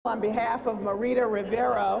On behalf of Marita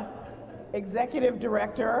Rivero, Executive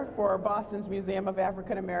Director for Boston's Museum of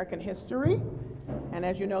African American History. And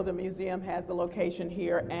as you know, the museum has the location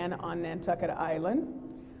here and on Nantucket Island.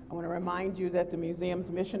 I want to remind you that the museum's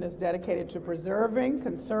mission is dedicated to preserving,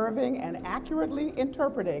 conserving, and accurately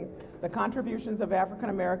interpreting the contributions of African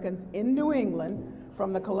Americans in New England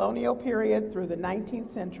from the colonial period through the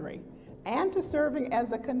 19th century, and to serving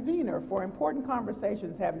as a convener for important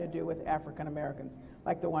conversations having to do with African Americans,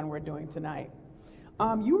 like the one we're doing tonight.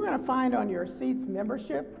 You're going to find on your seats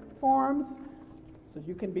membership forms, so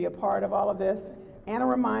you can be a part of all of this, and a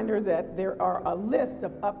reminder that there are a list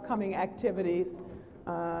of upcoming activities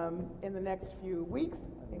in the next few weeks,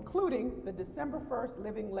 including the December 1st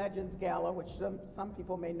Living Legends Gala, which some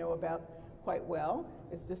people may know about quite well.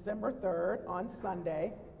 It's December 3rd on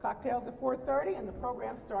Sunday. Cocktails at 4:30, and the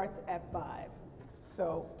program starts at 5.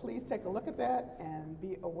 So please take a look at that and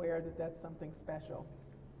be aware that that's something special.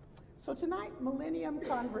 So tonight, Millennium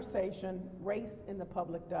Conversation, Race in the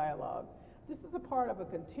Public Dialogue. This is a part of a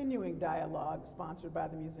continuing dialogue sponsored by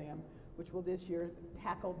the museum, which will this year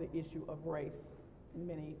tackle the issue of race in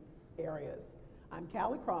many areas. I'm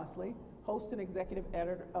Callie Crossley, host and executive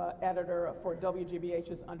editor for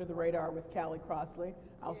WGBH's Under the Radar with Callie Crossley.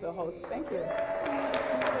 I also host, thank you.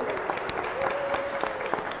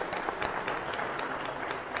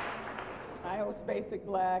 I host Basic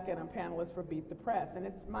Black, and I'm panelist for Beat the Press. And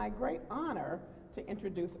it's my great honor to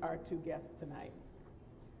introduce our two guests tonight.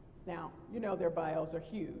 Now, you know their bios are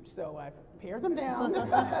huge, so I've pared them down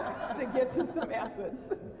to get to some essence.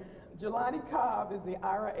 Jelani Cobb is the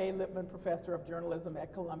Ira A. Lippman Professor of Journalism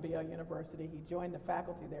at Columbia University. He joined the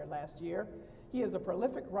faculty there last year. He is a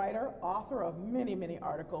prolific writer, author of many, many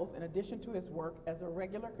articles, in addition to his work as a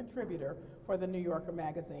regular contributor for the New Yorker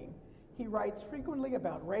magazine. He writes frequently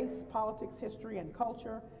about race, politics, history, and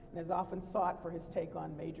culture, and is often sought for his take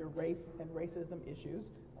on major race and racism issues,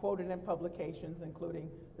 quoted in publications including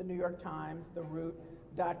the New York Times, The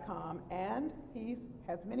Root.com, and he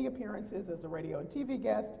has many appearances as a radio and TV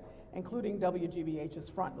guest, including WGBH's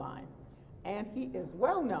Frontline. And he is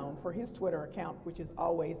well known for his Twitter account, which is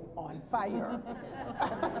always on fire.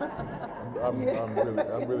 I'm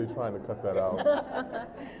really trying to cut that out.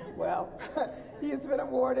 Well, he has been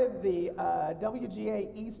awarded the WGA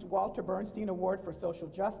East Walter Bernstein Award for Social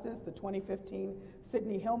Justice, the 2015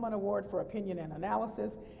 Sidney Hillman Award for Opinion and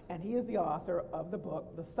Analysis, and he is the author of the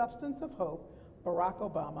book, The Substance of Hope, Barack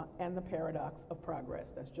Obama and the Paradox of Progress.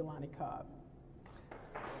 That's Jelani Cobb.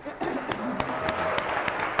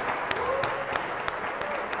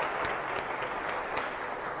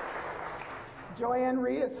 Joanne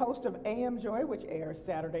Reid is host of AM Joy, which airs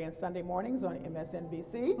Saturday and Sunday mornings on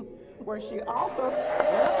MSNBC, where she also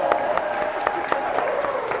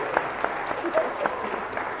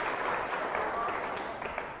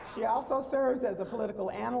serves as a political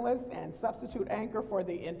analyst and substitute anchor for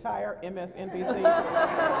the entire MSNBC.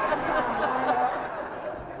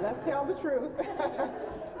 Let's tell the truth.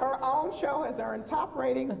 Her own show has earned top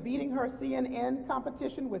ratings, beating her CNN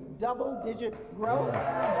competition with double-digit growth.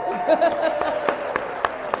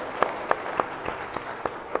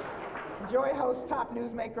 Joy hosts top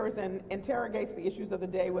newsmakers and interrogates the issues of the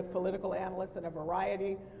day with political analysts and a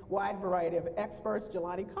wide variety of experts.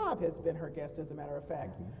 Jelani Cobb has been her guest, as a matter of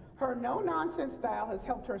fact. Her no-nonsense style has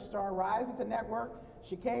helped her star rise at the network.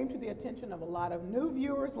 She came to the attention of a lot of new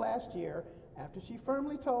viewers last year after she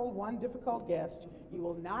firmly told one difficult guest, "You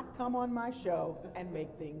will not come on my show and make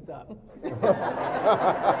things up."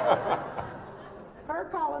 Her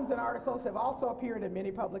columns and articles have also appeared in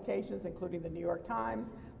many publications, including the New York Times,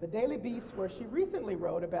 the Daily Beast, where she recently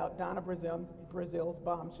wrote about Donna Brazil's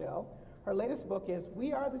bombshell. Her latest book is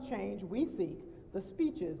We Are the Change We Seek, The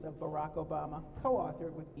Speeches of Barack Obama,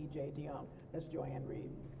 co-authored with E.J. Dionne. That's Joanne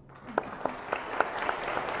Reid.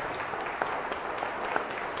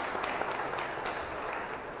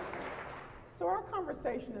 So our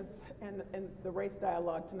conversation is, and the race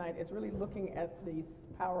dialogue tonight is really looking at these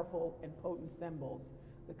powerful and potent symbols,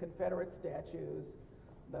 the Confederate statues,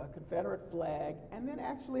 the Confederate flag, and then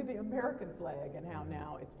actually the American flag, and how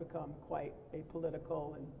now it's become quite a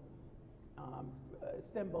political and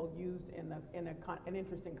symbol used in an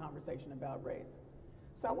interesting conversation about race.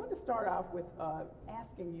 So I want to start off with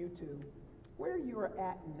asking you two where you are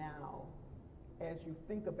at now as you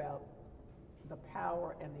think about the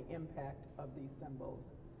power and the impact of these symbols.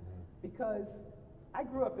 Because I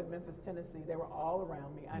grew up in Memphis, Tennessee. They were all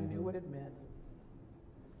around me. I knew what it meant.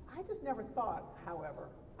 I just never thought, however,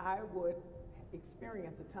 I would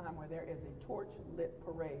experience a time where there is a torch-lit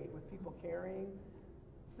parade with people carrying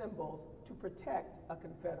symbols to protect a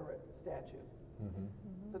Confederate statue.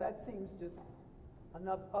 So that seems just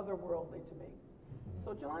otherworldly to me.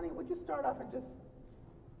 So Jelani, would you start off and just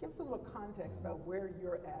give us a little context about where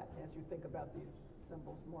you're at as you think about these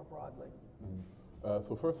symbols more broadly?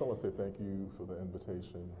 So first I want to say thank you for the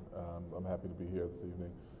invitation. I'm happy to be here this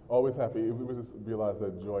evening. Always happy. We just realized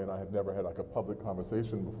that Joy and I had never had like a public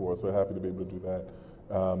conversation before, so we're happy to be able to do that.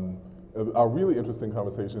 Our really interesting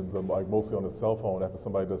conversations are like mostly on the cell phone after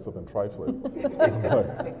somebody does something trifling.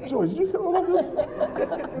 Like, Joy, did you hear about this?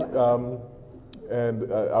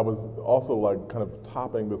 And I was also like kind of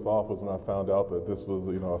topping this off was when I found out that this was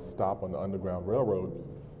a stop on the Underground Railroad,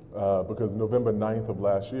 because November 9th of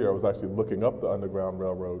last year I was actually looking up the Underground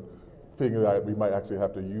Railroad, figuring that we might actually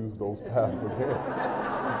have to use those paths again.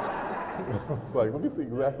 It's like, let me see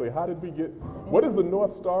exactly how did we get. What is the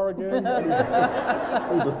North Star again? I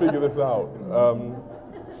need to figure this out.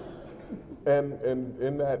 And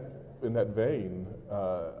in that vein,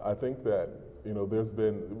 I think that there's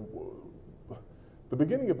been. The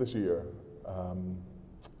beginning of this year,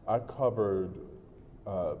 I covered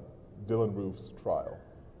Dylan Roof's trial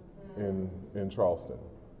in Charleston.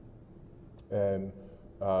 And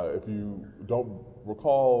if you don't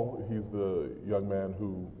recall, he's the young man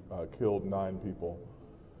who killed 9 people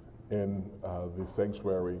in the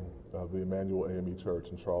sanctuary of the Emmanuel AME Church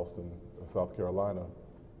in Charleston, South Carolina.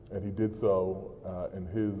 And he did so in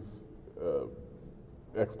his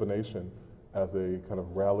explanation as a kind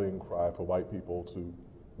of rallying cry for white people to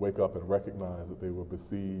wake up and recognize that they were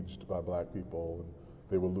besieged by black people and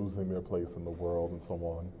they were losing their place in the world and so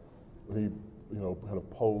on. He, kind of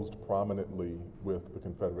posed prominently with the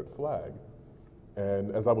Confederate flag.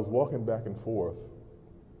 And as I was walking back and forth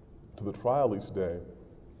to the trial each day,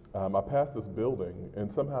 I passed this building,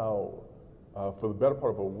 and somehow, for the better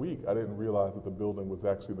part of a week, I didn't realize that the building was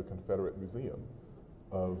actually the Confederate Museum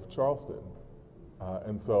of Charleston.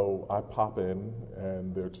 And so I pop in,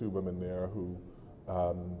 and there are 2 women there who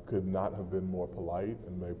could not have been more polite,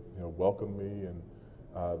 and they welcomed me, and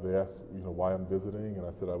they asked why I'm visiting, and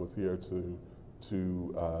I said I was here to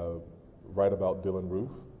write about Dylan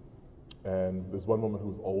Roof. And there's one woman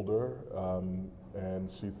who's older, and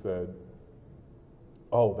she said,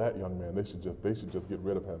 "Oh, that young man, they should just get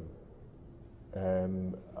rid of him."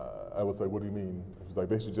 And I was like, "What do you mean?" She's like,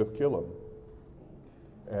 "They should just kill him."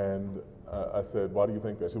 And I said, "Why do you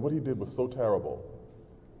think that?" She said, "What he did was so terrible."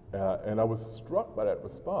 And I was struck by that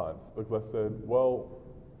response because I said, "Well,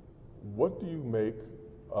 what do you make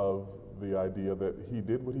of the idea that he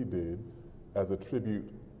did what he did as a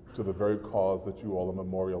tribute to the very cause that you all are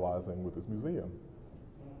memorializing with this museum?"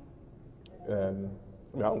 And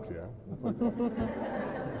I don't care.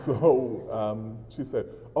 So she said,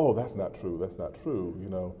 "Oh, that's not true. That's not true.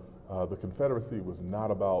 The Confederacy was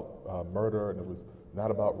not about murder, and it was not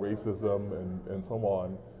about racism, and so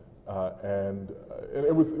on." And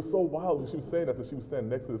it was so wild when she was saying that. So she was standing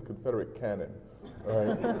next to this Confederate cannon,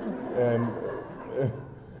 right?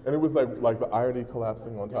 and it was like the irony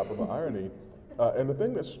collapsing on top of the irony. And the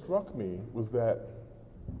thing that struck me was that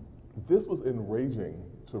this was enraging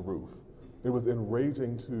to Ruth. It was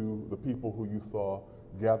enraging to the people who you saw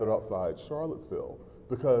gathered outside Charlottesville,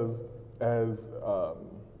 because as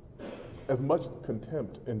much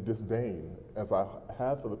contempt and disdain as I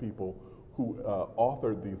have for the people who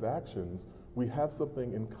authored these actions, we have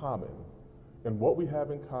something in common. And what we have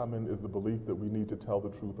in common is the belief that we need to tell the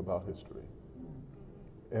truth about history.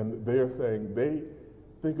 And they are saying they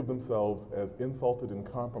think of themselves as insulted and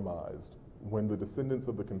compromised when the descendants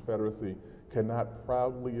of the Confederacy cannot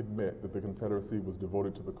proudly admit that the Confederacy was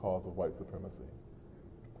devoted to the cause of white supremacy.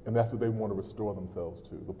 And that's what they want to restore themselves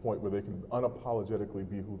to, the point where they can unapologetically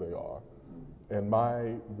be who they are. And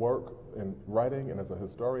my work in writing and as a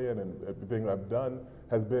historian and everything I've done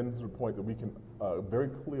has been to the point that we can very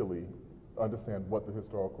clearly understand what the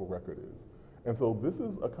historical record is. And so this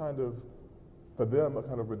is a kind of, for them, a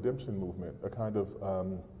kind of redemption movement, a kind of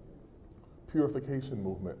purification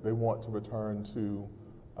movement. They want to return to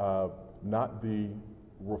not the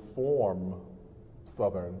reform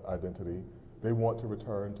Southern identity, they want to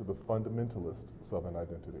return to the fundamentalist Southern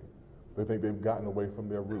identity. They think they've gotten away from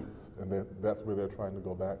their roots, and that's where they're trying to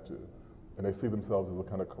go back to. And they see themselves as a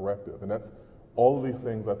kind of corrective. And that's, all of these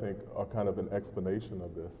things I think are kind of an explanation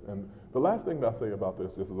of this. And the last thing that I'll say about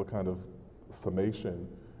this, just as a kind of summation,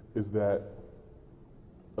 is that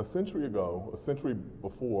a century ago, a century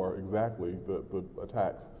before exactly the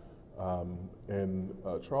attacks in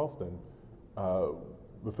Charleston,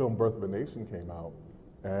 the film Birth of a Nation came out.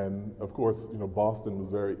 And of course, Boston was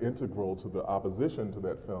very integral to the opposition to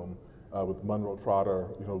that film, with Monroe Trotter,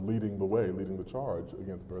 leading the way, leading the charge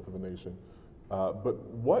against Birth of a Nation. But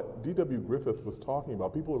what D.W. Griffith was talking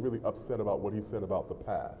about, people are really upset about what he said about the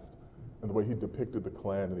past. and the way he depicted the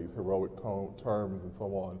Klan in these heroic terms and so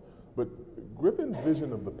on. But Griffin's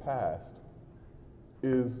vision of the past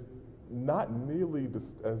is not nearly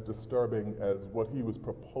as disturbing as what he was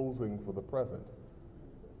proposing for the present,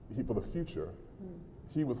 for the future.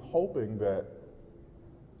 He was hoping that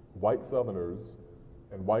white Southerners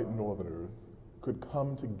and white Northerners could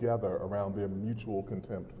come together around their mutual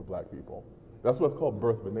contempt for black people. That's what's called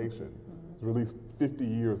Birth of a Nation. It was released 50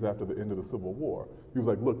 years after the end of the Civil War. He was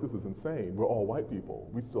like, look, this is insane. We're all white people.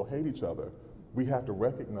 We still hate each other. We have to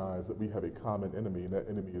recognize that we have a common enemy, and that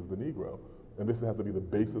enemy is the Negro. And this has to be the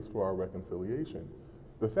basis for our reconciliation.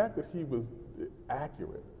 The fact that he was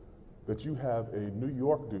accurate, that you have a New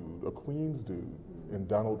York dude, a Queens dude in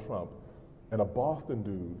Donald Trump, and a Boston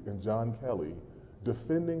dude in John Kelly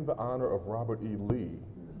defending the honor of Robert E. Lee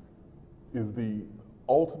is the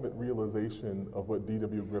ultimate realization of what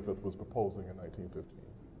D.W. Griffith was proposing in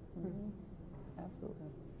 1915. Absolutely.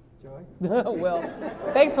 Joy? Well,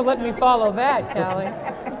 thanks for letting me follow that, Callie.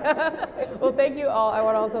 Well, thank you all. I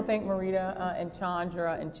want to also thank Marita and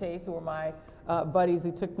Chandra and Chase, who were my buddies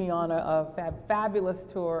who took me on a fabulous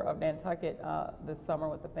tour of Nantucket this summer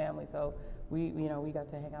with the family. So we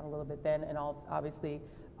got to hang out a little bit then, and obviously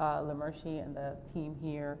Lemershi and the team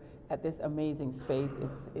here at this amazing space.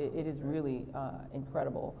 It is really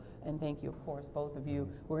incredible. And thank you, of course, both of you.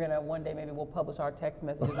 We're gonna, one day, maybe we'll publish our text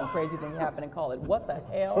messages on crazy things happen and call it, what the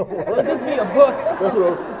hell? Will this be a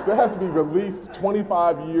book? That has to be released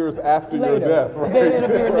 25 years after Later. your death, right? Then it'll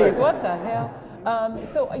be released. What the hell?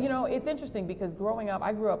 So, it's interesting because growing up,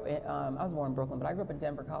 I grew up, I was born in Brooklyn, but I grew up in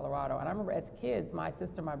Denver, Colorado. And I remember as kids, my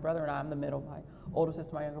sister, my brother and I, I'm the middle, my older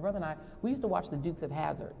sister, my younger brother and I, we used to watch the Dukes of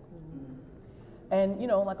Hazzard. And,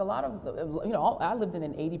 like a lot of, I lived in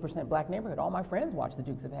an 80% black neighborhood. All my friends watched the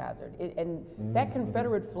Dukes of Hazzard. That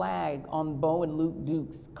Confederate flag on Bo and Luke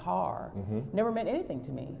Duke's car never meant anything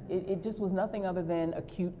to me. It just was nothing other than a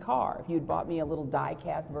cute car. If you had bought me a little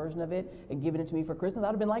die-cast version of it and given it to me for Christmas, I'd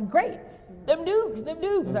have been like, great, them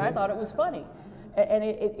Dukes. I thought it was funny. And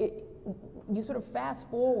you sort of fast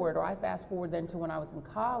forward, or I fast forward then to when I was in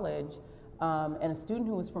college, and a student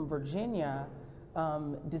who was from Virginia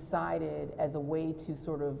decided, as a way to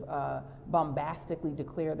sort of bombastically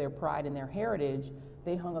declare their pride and their heritage,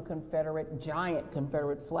 they hung a giant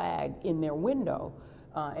Confederate flag in their window.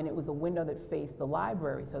 And it was a window that faced the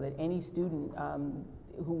library, so that any student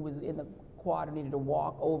who was in the quad or needed to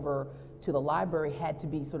walk over to the library had to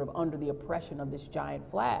be sort of under the oppression of this giant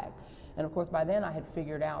flag. And of course, by then I had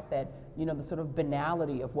figured out that, the sort of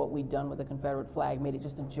banality of what we'd done with the Confederate flag made it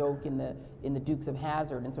just a joke in the Dukes of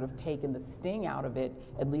Hazzard, and sort of taken the sting out of it,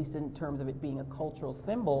 at least in terms of it being a cultural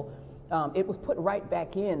symbol. It was put right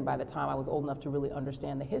back in by the time I was old enough to really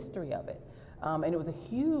understand the history of it. And it was a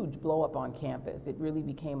huge blow up on campus. It really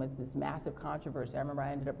became this massive controversy. I remember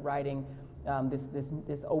I ended up writing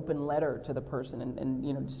this open letter to the person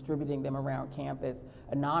and distributing them around campus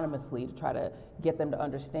anonymously to try to get them to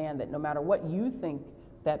understand that no matter what you think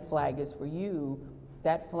that flag is for you,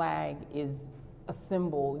 that flag is a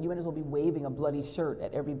symbol. You might as well be waving a bloody shirt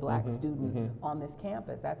at every black student on this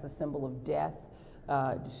campus. That's a symbol of death,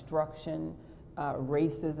 destruction,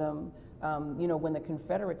 racism. When the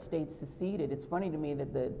Confederate States seceded, it's funny to me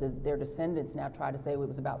that their descendants now try to say it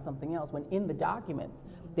was about something else, when in the documents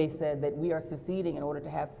they said that we are seceding in order to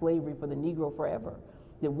have slavery for the Negro forever,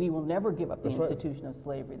 that we will never give up the institution of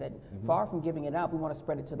slavery, that far from giving it up, we want to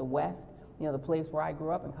spread it to the West. The place where I grew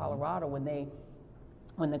up in Colorado,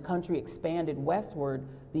 when the country expanded westward,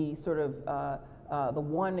 the sort of the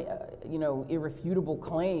one irrefutable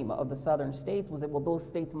claim of the southern states was that, well, those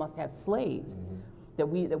states must have slaves. That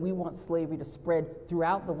we want slavery to spread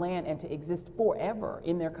throughout the land and to exist forever.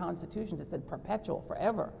 In their constitutions, it said perpetual,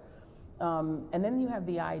 forever. And then you have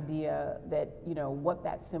the idea that, what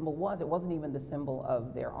that symbol was. It wasn't even the symbol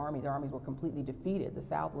of their armies. Their armies were completely defeated. The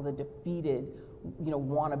South was a defeated,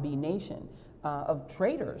 wannabe nation of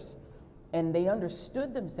traitors. And they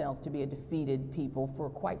understood themselves to be a defeated people for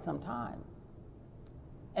quite some time.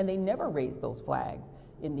 And they never raised those flags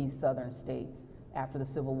in these southern states after the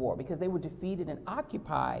Civil War, because they were defeated and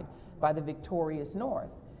occupied by the victorious North.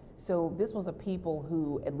 So this was a people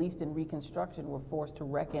who, at least in Reconstruction, were forced to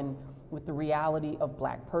reckon with the reality of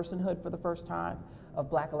black personhood for the first time, of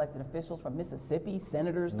black elected officials from Mississippi,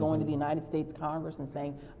 senators going to the United States Congress and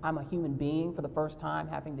saying, I'm a human being, for the first time,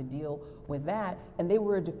 having to deal with that. And they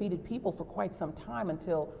were a defeated people for quite some time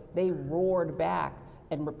until they roared back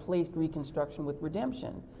and replaced Reconstruction with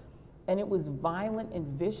redemption. And it was violent and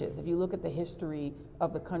vicious. If you look at the history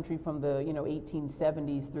of the country from the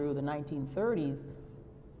 1870s through the 1930s,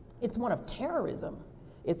 it's one of terrorism.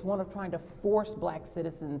 It's one of trying to force black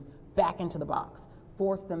citizens back into the box,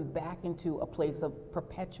 force them back into a place of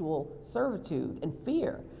perpetual servitude and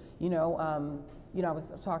fear. I was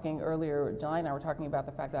talking earlier, Jelani and I were talking about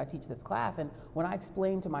the fact that I teach this class, and when I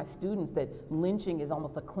explained to my students that lynching is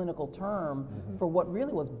almost a clinical term for what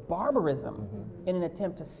really was barbarism in an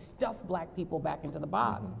attempt to stuff black people back into the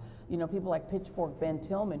box. People like Pitchfork Ben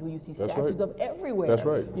Tillman, who you see statues of everywhere. That's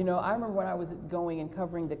right. I remember when I was going and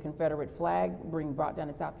covering the Confederate flag being brought down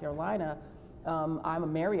in South Carolina, I'm a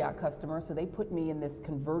Marriott customer, so they put me in this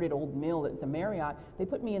converted old mill that's a Marriott. They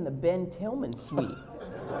put me in the Ben Tillman suite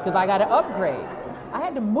because I got to upgrade. I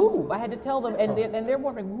had to move. I had to tell them, and they're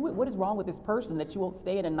wondering, what is wrong with this person that you won't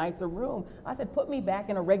stay in a nicer room? I said, put me back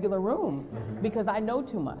in a regular room because I know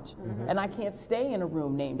too much. And I can't stay in a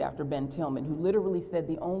room named after Ben Tillman, who literally said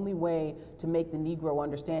the only way to make the Negro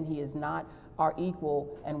understand he is not our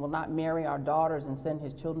equal and will not marry our daughters and send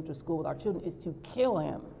his children to school with our children is to kill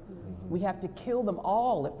him. We have to kill them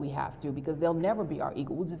all if we have to, because they'll never be our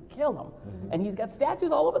equal. We'll just kill them. And he's got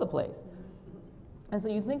statues all over the place. And so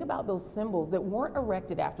you think about those symbols that weren't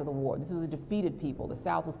erected after the war. This was a defeated people. The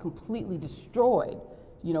South was completely destroyed.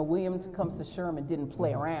 William Tecumseh Sherman didn't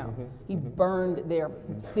play around. He burned their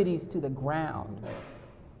cities to the ground.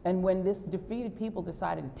 And when this defeated people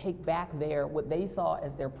decided to take back what they saw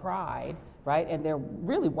as their pride, right, and their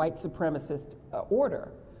really white supremacist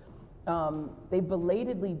order, they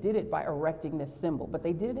belatedly did it by erecting this symbol, but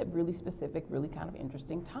they did it at really specific, really kind of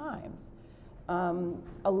interesting times.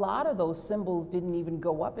 A lot of those symbols didn't even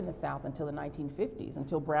go up in the South until the 1950s,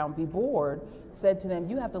 until Brown v. Board said to them,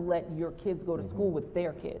 you have to let your kids go to school with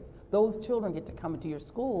their kids. Those children get to come into your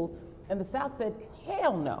schools. And the South said,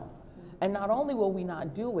 hell no. And not only will we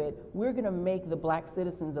not do it, we're going to make the black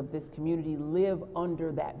citizens of this community live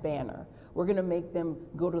under that banner. We're going to make them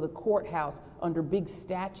go to the courthouse under big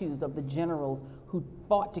statues of the generals who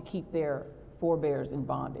fought to keep their forebears in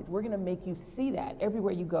bondage. We're going to make you see that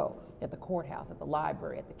everywhere you go, at the courthouse, at the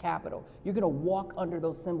library, at the Capitol. You're going to walk under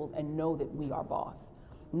those symbols and know that we are boss.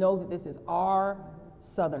 Know that this is our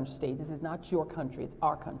southern state. This is not your country, it's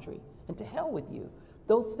our country. And to hell with you.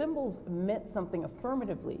 Those symbols meant something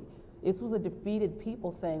affirmatively. This was a defeated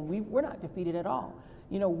people saying, we're not defeated at all.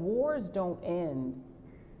 Wars don't end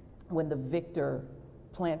when the victor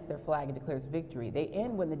plants their flag and declares victory. They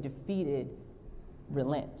end when the defeated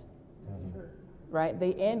relent. Right?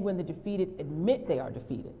 They end when the defeated admit they are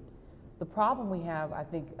defeated. The problem we have, I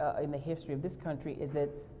think, in the history of this country is that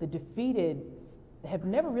the defeated have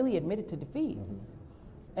never really admitted to defeat.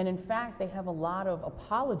 And in fact, they have a lot of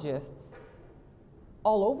apologists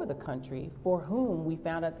all over the country for whom we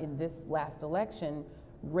found out in this last election,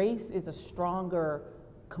 race is a stronger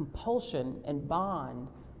compulsion and bond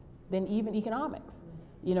than even economics.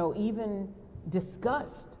 Even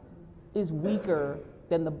disgust is weaker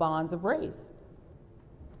than the bonds of race.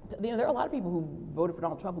 There are a lot of people who voted for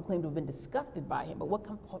Donald Trump who claim to have been disgusted by him, but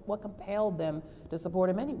what compelled them to support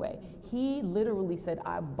him anyway? He literally said,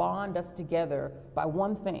 I bond us together by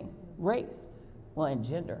one thing, race, and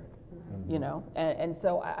gender, And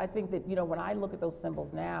so I think that, when I look at those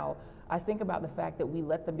symbols now, I think about the fact that we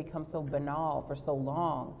let them become so banal for so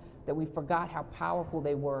long that we forgot how powerful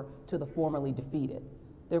they were to the formerly defeated.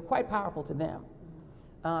 They're quite powerful to them.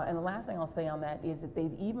 And the last thing I'll say on that is that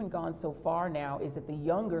they've even gone so far now is that the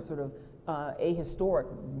younger sort of ahistoric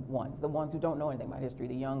ones, the ones who don't know anything about history,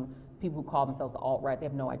 the young people who call themselves the alt-right, they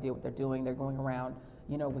have no idea what they're doing. They're going around,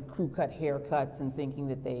 with crew-cut haircuts and thinking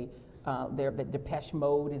that that Depeche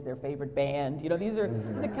Mode is their favorite band. These are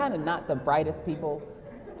kind of not the brightest people.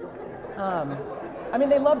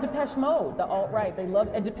 They love Depeche Mode, the alt-right.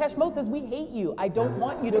 And Depeche Mode says, we hate you. I don't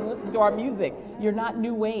want you to listen to our music. You're not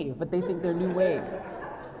new wave, but they think they're new wave.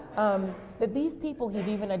 That these people have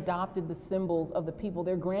even adopted the symbols of the people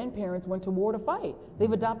their grandparents went to war to fight.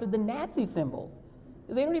 They've adopted the Nazi symbols.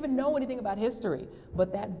 They don't even know anything about history.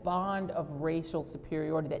 But that bond of racial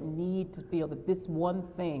superiority, that need to feel that this one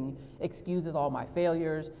thing excuses all my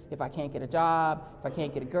failures. If I can't get a job, if I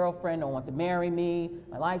can't get a girlfriend, no one wants to marry me,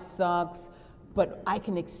 my life sucks. But I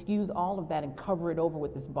can excuse all of that and cover it over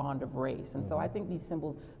with this bond of race. And so I think these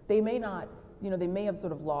symbols, they may not, they may have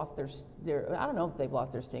sort of lost their, I don't know if they've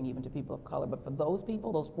lost their sting even to people of color, but for those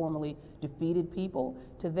people, those formerly defeated people,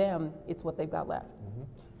 to them, it's what they've got left.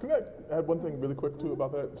 Can I add one thing really quick too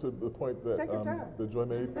about that, to the point that that Joy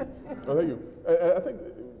made? Oh, thank you. I think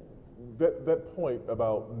that point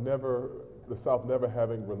about the South never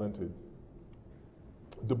having relented.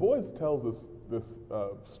 Du Bois tells this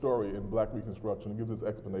story in Black Reconstruction, and gives this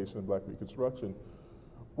explanation in Black Reconstruction,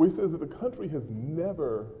 where he says that the country has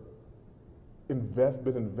never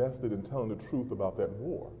been invested in telling the truth about that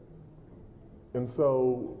war. And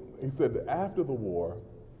so he said that after the war,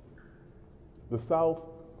 the South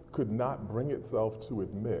could not bring itself to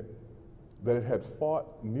admit that it had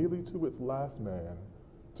fought nearly to its last man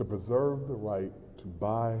to preserve the right to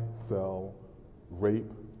buy, sell,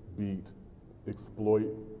 rape, beat, exploit,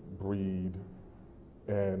 breed,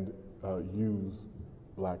 and use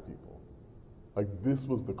black people. Like, this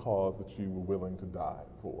was the cause that you were willing to die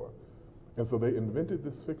for. And so they invented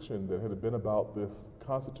this fiction that had been about this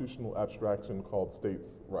constitutional abstraction called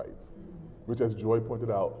states' rights, which, as Joy pointed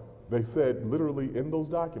out, they said literally in those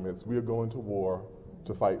documents, we are going to war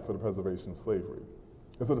to fight for the preservation of slavery.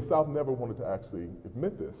 And so the South never wanted to actually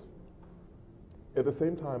admit this. At the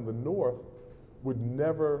same time, the North would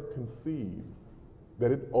never concede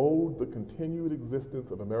that it owed the continued existence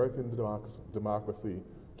of American democracy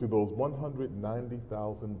to those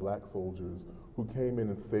 190,000 black soldiers who came in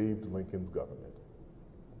and saved Lincoln's government.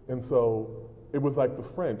 And so it was like the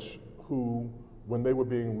French who, when they were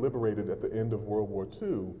being liberated at the end of World War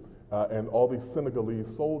II, and all these Senegalese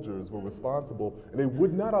soldiers were responsible, and they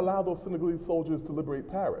would not allow those Senegalese soldiers to liberate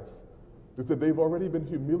Paris. They said, they've already been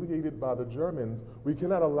humiliated by the Germans. We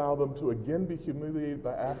cannot allow them to again be humiliated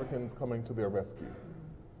by Africans coming to their rescue.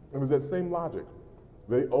 It was that same logic.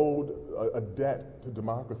 They owed a debt to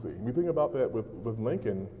democracy. And we think about that with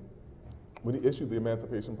Lincoln. When he issued the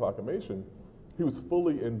Emancipation Proclamation, he was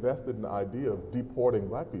fully invested in the idea of deporting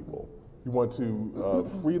black people. He wanted to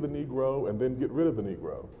free the Negro and then get rid of the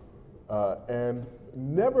Negro. And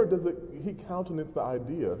never does he countenance the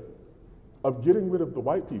idea of getting rid of the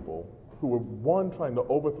white people who were, one, trying to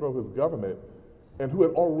overthrow his government and who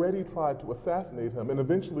had already tried to assassinate him and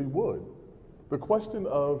eventually would. The question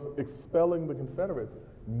of expelling the Confederates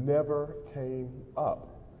never came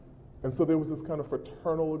up. And so there was this kind of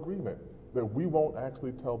fraternal agreement that we won't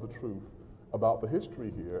actually tell the truth about the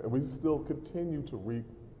history here, and we still continue to reap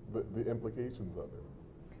the implications of it.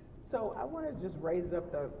 So I want to just raise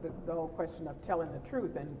up the whole question of telling the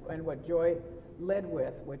truth, and what Joy led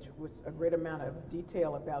with, which was a great amount of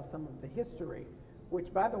detail about some of the history,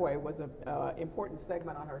 which, by the way, was an important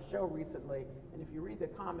segment on her show recently. And if you read the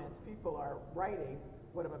comments, people are writing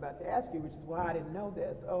what I'm about to ask you, which is why I didn't know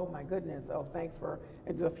this. Oh my goodness. Oh, thanks for,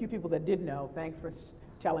 and there's a few people that did know. Thanks for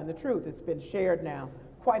telling the truth. It's been shared now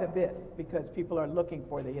quite a bit because people are looking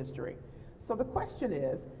for the history. So the question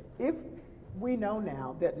is, if we know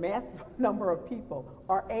now that massive number of people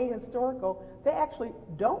are ahistorical, they actually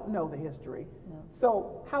don't know the history. Yeah.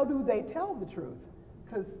 So how do they tell the truth?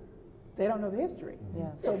 Because they don't know the history. Yeah.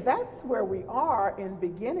 So that's where we are in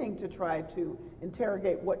beginning to try to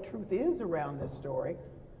interrogate what truth is around this story.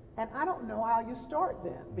 And I don't know how you start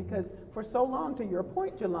then, because for so long, to your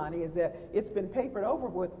point, Jelani, is that it's been papered over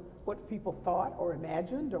with what people thought or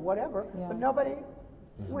imagined or whatever, yeah, but nobody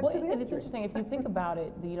went to the history. And it's interesting, if you think about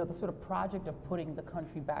it, the sort of project of putting the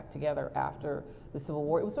country back together after the Civil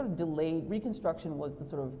War, it was sort of delayed. Reconstruction was the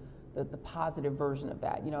sort of the positive version of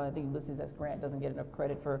that. I think Ulysses S. Grant doesn't get enough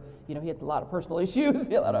credit for, he had a lot of personal issues,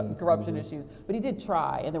 he had a lot of corruption issues, but he did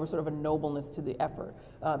try, and there was sort of a nobleness to the effort.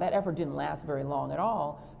 That effort didn't last very long at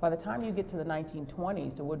all. By the time you get to the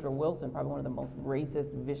 1920s, to Woodrow Wilson, probably one of the most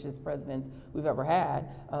racist, vicious presidents we've ever had,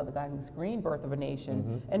 the guy who screened Birth of a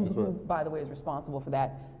Nation, and who, by the way, is responsible for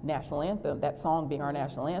that national anthem, that song being our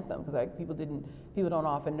national anthem, because people don't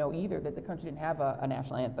often know either that the country didn't have a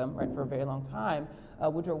national anthem, right, for a very long time.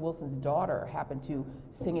 Woodrow Wilson's daughter happened to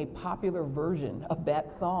sing a popular version of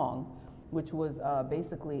that song, which was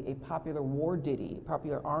basically a popular war ditty,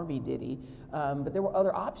 popular army ditty, but there were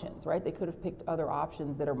other options, right? They could have picked other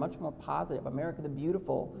options that are much more positive. America the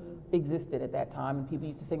Beautiful existed at that time, and people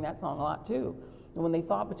used to sing that song a lot too. And when they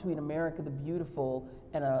thought between America the Beautiful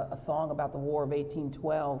and a song about the War of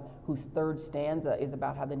 1812, whose third stanza is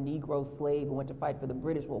about how the Negro slave who went to fight for the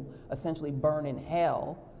British will essentially burn in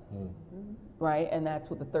hell, right? And that's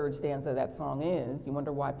what the third stanza of that song is. You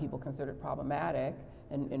wonder why people consider it problematic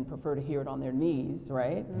and prefer to hear it on their knees,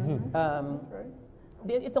 right? That's right.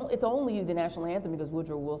 It's only the national anthem because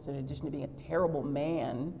Woodrow Wilson, in addition to being a terrible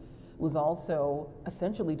man, was also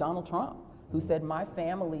essentially Donald Trump, who said, my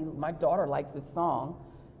daughter likes this song.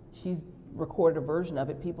 She's recorded a version of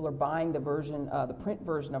it. People are buying the version, the print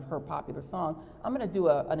version of her popular song. I'm going to do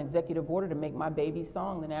an executive order to make my baby's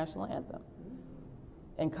song the national anthem.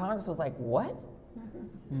 And Congress was like, what?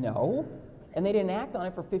 No. And they didn't act on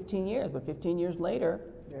it for 15 years, but 15 years later,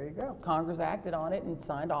 there you go. Congress acted on it and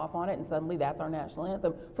signed off on it, and suddenly that's our national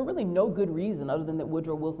anthem for really no good reason other than that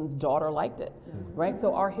Woodrow Wilson's daughter liked it, right?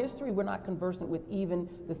 So our history, we're not conversant with. Even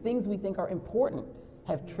the things we think are important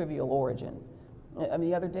have trivial origins. I mean,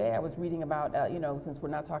 the other day I was reading about, you know, since we're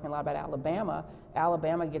not talking a lot about Alabama,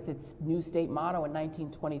 Alabama gets its new state motto in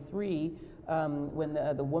 1923 when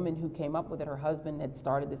the woman who came up with it, her husband had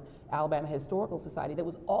started this Alabama Historical Society that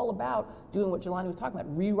was all about doing what Jelani was talking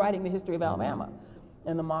about, rewriting the history of Alabama.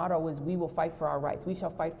 And the motto was, "We will fight for our rights. We shall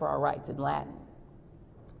fight for our rights," in Latin.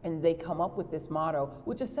 And they come up with this motto,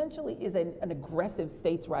 which essentially is an aggressive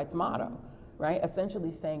states' rights motto, right?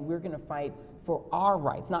 Essentially saying we're going to fight for our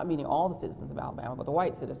rights, not meaning all the citizens of Alabama, but the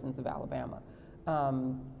white citizens of Alabama.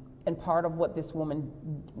 And part of what this woman,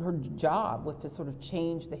 her job was to sort of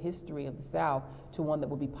change the history of the South to one that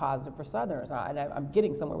would be positive for Southerners. And I'm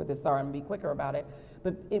getting somewhere with this, sorry, I'm going to be quicker about it.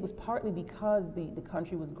 But it was partly because the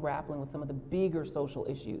country was grappling with some of the bigger social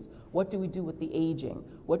issues. What do we do with the aging?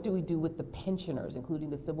 What do we do with the pensioners,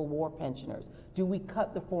 including the Civil War pensioners? Do we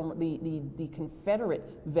cut the Confederate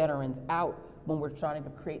veterans out when we're trying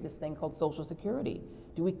to create this thing called Social Security?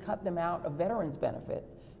 Do we cut them out of veterans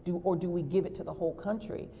benefits? Or do we give it to the whole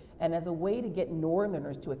country? And as a way to get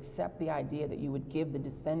Northerners to accept the idea that you would give the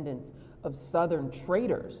descendants of Southern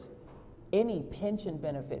traders any pension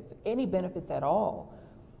benefits, any benefits at all,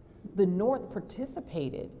 the North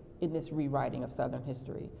participated in this rewriting of Southern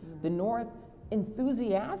history. The North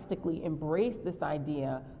enthusiastically embraced this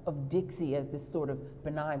idea of Dixie as this sort of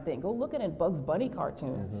benign thing. Go look at a Bugs Bunny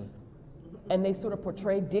cartoon. And they sort of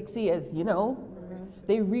portrayed Dixie as, you know,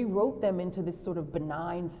 they rewrote them into this sort of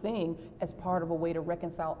benign thing as part of a way to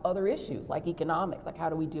reconcile other issues like economics, like how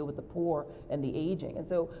do we deal with the poor and the aging. And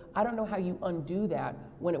so I don't know how you undo that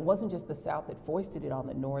when it wasn't just the South that foisted it on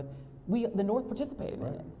the North. The North participated in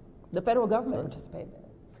it. The federal government participated in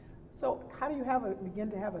it. So how do you begin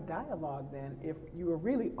to have a dialogue then if you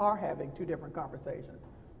really are having two different conversations?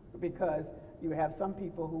 Because you have some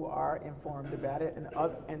people who are informed about it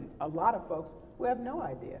and a lot of folks who have no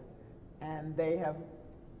idea. And they have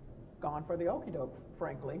gone for the okie doke,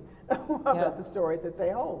 frankly, about the stories that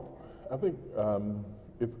they hold. I think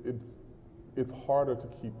it's harder to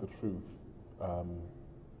keep the truth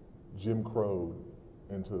Jim Crow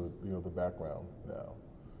into the background now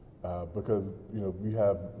because we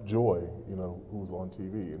have Joy who's on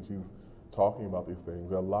TV and she's talking about these things.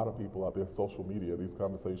 There are a lot of people out there, social media, these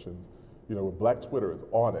conversations. Black Twitter is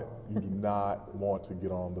on it. You do not want to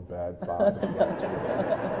get on the bad side of Black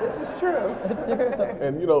Twitter. This is true. It's true.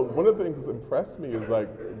 And one of the things that's impressed me is like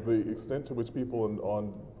the extent to which people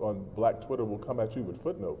on Black Twitter will come at you with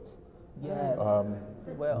footnotes. Yes.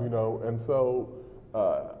 Well. And so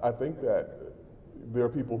I think that there are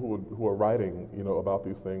people who are writing about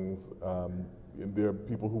these things. And there are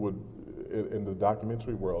people who would in the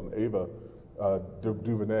documentary world. Ava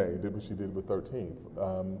DuVernay did what she did with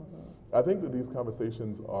 13th. I think that these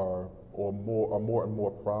conversations are more and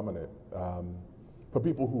more prominent for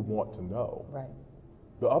people who want to know. Right.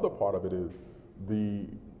 The other part of it is the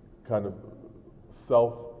kind of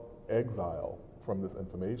self-exile from this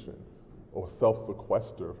information or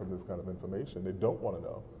self-sequester from this kind of information. They don't want to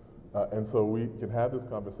know. And so we can have this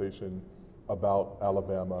conversation about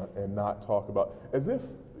Alabama and not talk about, as if,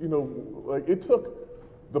 like it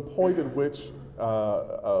took the point at which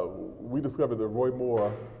we discovered that Roy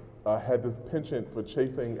Moore had this penchant for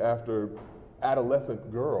chasing after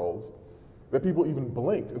adolescent girls that people even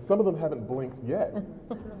blinked, and some of them haven't blinked yet.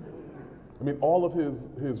 I mean, all of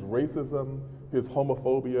his racism, his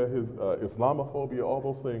homophobia, his Islamophobia, all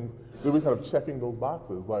those things, they were kind of checking those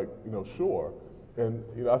boxes, like, sure. And,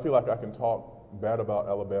 I feel like I can talk bad about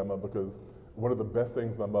Alabama because one of the best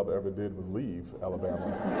things my mother ever did was leave Alabama.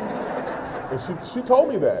 And she told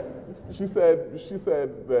me that. She said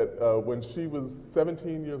that when she was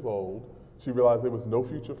 17 years old, she realized there was no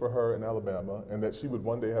future for her in Alabama and that she would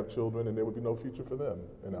one day have children and there would be no future for them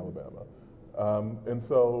in Alabama. And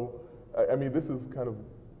so, I mean, this is kind of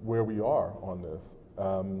where we are on this.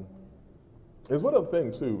 There's one other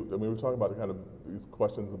thing too. I mean, we're talking about kind of these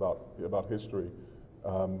questions about history.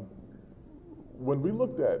 When we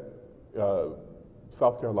looked at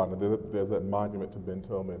South Carolina, there's that monument to Ben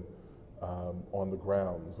Tillman on the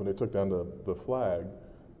grounds. When they took down the flag,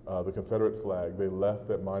 the Confederate flag, they left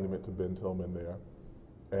that monument to Ben Tillman there.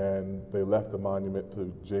 And they left the monument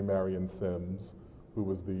to J. Marion Sims, who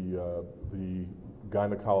was the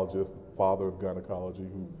gynecologist, father of gynecology,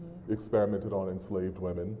 who experimented on enslaved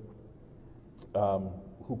women,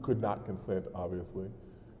 who could not consent, obviously.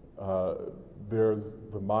 There's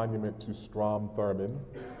the monument to Strom Thurmond,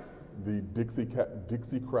 the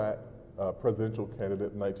Dixiecrat presidential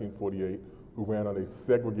candidate in 1948, who ran on a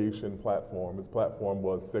segregation platform. His platform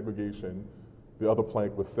was segregation. The other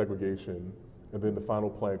plank was segregation. And then the final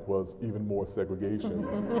plank was even more segregation,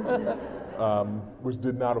 which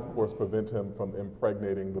did not, of course, prevent him from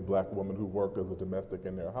impregnating the black woman who worked as a domestic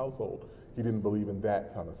in their household. He didn't believe in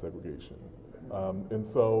that kind of segregation. And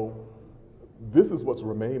so this is what's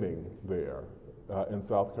remaining there in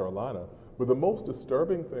South Carolina. But the most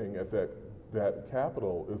disturbing thing at that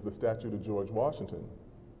Capitol is the statue to George Washington.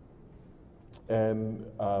 And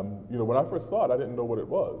you know, when I first saw it, I didn't know what it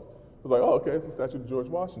was. I was like, oh, okay, it's a statue to George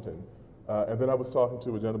Washington. And then I was talking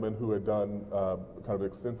to a gentleman who had done kind of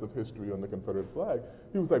extensive history on the Confederate flag.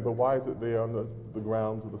 He was like, but why is it there on the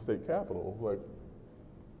grounds of the state capitol? I was like,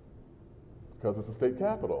 because it's the state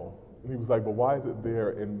capitol. And he was like, but why is it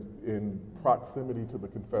there in proximity to the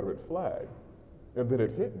Confederate flag? And then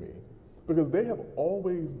it hit me. Because they have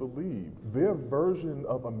always believed their version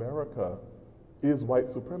of America is white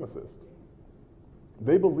supremacist.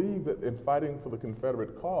 They believe that in fighting for the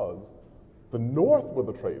Confederate cause, the North were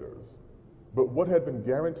the traitors. But what had been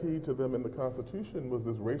guaranteed to them in the Constitution was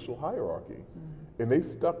this racial hierarchy. Mm-hmm. And they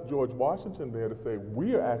stuck George Washington there to say,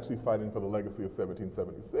 we are actually fighting for the legacy of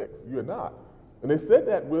 1776. You're not. And they said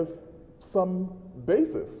that with some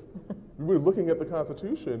basis. We were looking at the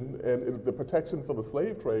Constitution and the protection for the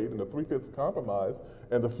slave trade and the 3/5 Compromise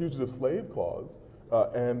and the Fugitive Slave Clause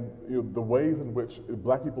and the ways in which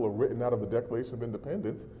black people are written out of the Declaration of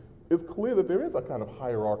Independence. It's clear that there is a kind of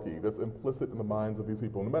hierarchy that's implicit in the minds of these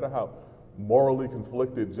people. No matter how morally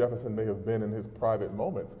conflicted Jefferson may have been in his private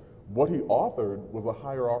moments, what he authored was a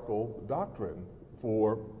hierarchical doctrine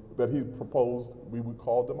that he proposed we would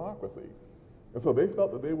call democracy. And so they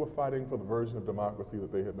felt that they were fighting for the version of democracy that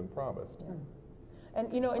they had been promised. Yeah.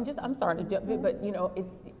 And and just, I'm sorry to jump in, but it's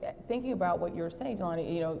thinking about what you're saying,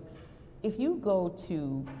 Jelani, if you go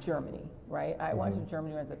to Germany, right? I went to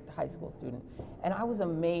Germany as a high school student, and I was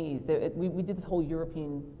amazed. We did this whole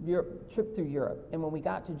trip through Europe, and when we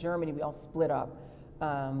got to Germany, we all split up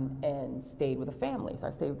and stayed with a family. So I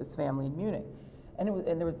stayed with this family in Munich, and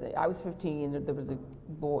I was 15. There was a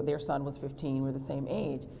boy, their son was 15. We're the same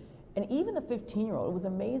age, and even the 15-year-old, it was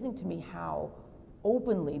amazing to me how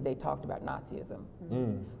openly they talked about Nazism.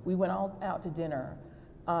 We went out to dinner.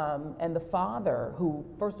 And the father, who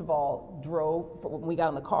first of all drove, when we got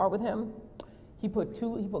in the car with him, he put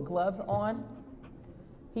gloves on,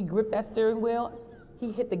 he gripped that steering wheel, he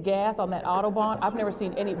hit the gas on that Autobahn. I've never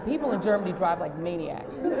seen any people in Germany drive like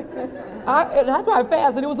maniacs. And I drive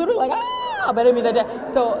fast, and it was literally like, ah! But I mean,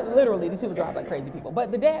 so literally, these people drive like crazy people.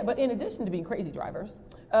 But in addition to being crazy drivers,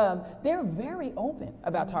 they're very open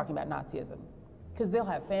about talking about Nazism. Because they'll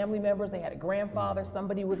have family members, they had a grandfather,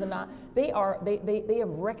 somebody was a Nazi. They have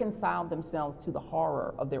reconciled themselves to the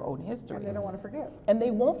horror of their own history. And they don't want to forget. And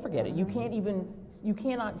they won't forget it. You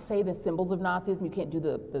cannot say the symbols of Nazism, you can't do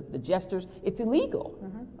the gestures. It's illegal,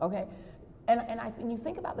 okay? And you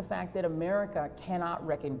think about the fact that America cannot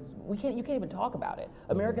you can't even talk about it.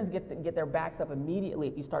 Americans get their backs up immediately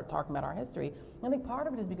if you start talking about our history. I think part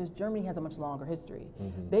of it is because Germany has a much longer history.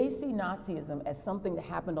 They see Nazism as something that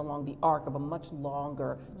happened along the arc of a much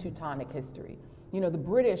longer Teutonic history. The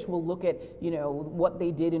British will look at, what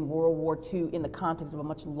they did in World War II in the context of a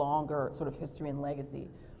much longer sort of history and legacy.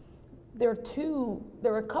 There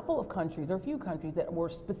are a couple of countries, there are a few countries that were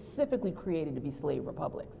specifically created to be slave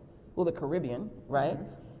republics. Well, the Caribbean, right?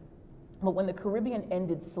 But when the Caribbean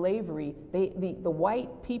ended slavery, the white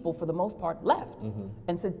people, for the most part, left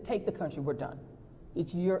and said, take the country, we're done.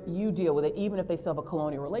 It's you deal with it, even if they still have a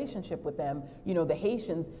colonial relationship with them. The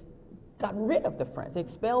Haitians got rid of the French. They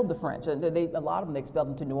expelled the French. And a lot of them, they expelled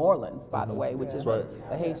them to New Orleans, by the way, which is a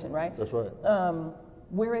Haitian, right? That's right.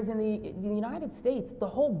 Whereas in the United States, the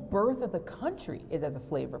whole birth of the country is as a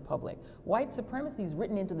slave republic. White supremacy is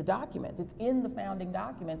written into the documents. It's in the founding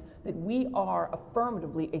documents that we are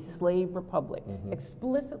affirmatively a slave republic,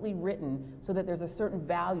 explicitly written so that there's a certain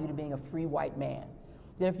value to being a free white man.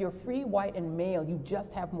 That if you're free, white, and male, you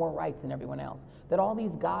just have more rights than everyone else. That all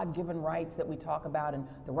these God-given rights that we talk about and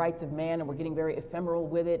the rights of man, and we're getting very ephemeral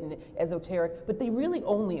with it and esoteric, but they really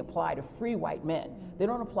only apply to free white men. They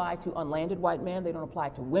don't apply to unlanded white men, they don't apply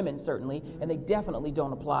to women, certainly, and they definitely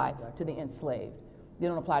don't apply to the enslaved. They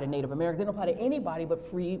don't apply to Native Americans, they don't apply to anybody but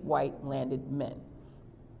free white landed men.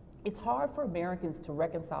 It's hard for Americans to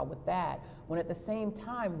reconcile with that when at the same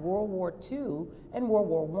time World War II and World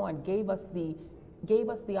War I gave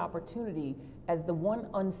us the opportunity as the one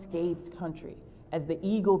unscathed country, as the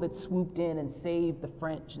eagle that swooped in and saved the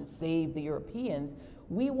French and saved the Europeans.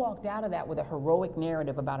 We walked out of that with a heroic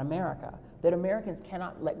narrative about America that Americans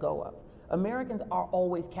cannot let go of. Americans are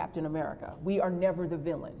always Captain America. We are never the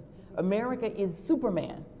villain. America is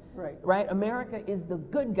Superman, right? America is the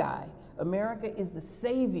good guy. America is the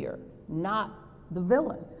savior, not the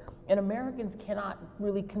villain. And Americans cannot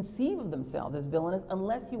really conceive of themselves as villainous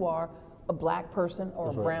unless you are a black person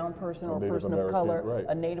or a brown person or a person of color,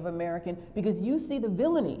 a Native American, because you see the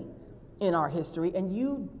villainy in our history,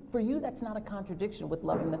 and for you that's not a contradiction with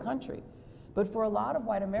loving the country. But for a lot of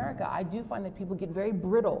white America, I do find that people get very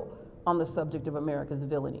brittle on the subject of America's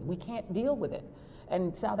villainy. We can't deal with it.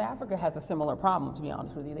 And South Africa has a similar problem, to be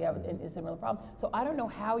honest with you. They have a similar problem. So I don't know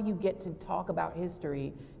how you get to talk about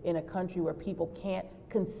history in a country where people can't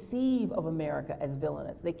conceive of America as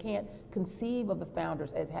villainous. They can't conceive of the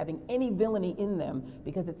founders as having any villainy in them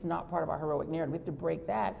because it's not part of our heroic narrative. We have to break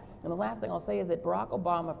that. And the last thing I'll say is that Barack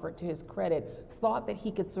Obama, to his credit, thought that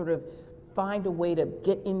he could sort of find a way to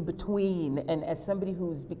get in between, and as somebody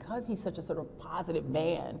because he's such a sort of positive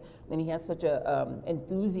man, and he has such a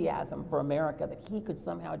enthusiasm for America, that he could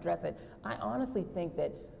somehow address it. I honestly think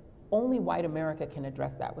that only white America can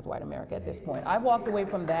address that with white America at this point. I walked away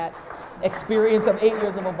from that experience of 8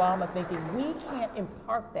 years of Obama thinking we can't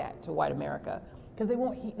impart that to white America because they're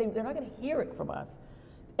not going to hear it from us.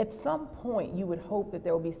 At some point, you would hope that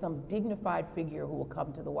there will be some dignified figure who will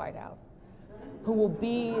come to the White House, who will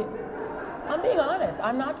be, I'm being honest,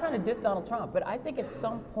 I'm not trying to diss Donald Trump, but I think at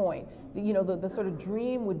some point, the sort of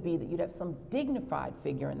dream would be that you'd have some dignified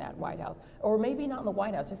figure in that White House, or maybe not in the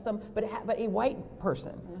White House, just but a white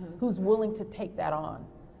person who's willing to take that on,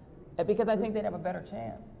 because I think they'd have a better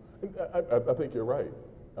chance. I think you're right.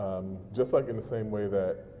 Just like in the same way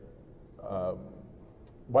that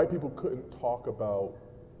white people couldn't talk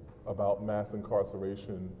about mass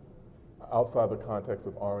incarceration outside the context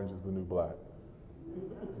of Orange is the New Black.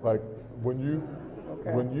 Like when you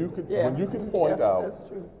can point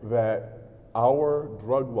out that our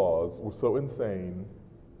drug laws were so insane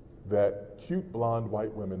that cute blonde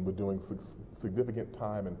white women were doing significant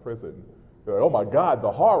time in prison, they're like, oh my God,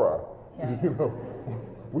 the horror!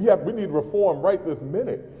 Yeah. We need reform right this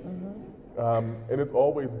minute. And it's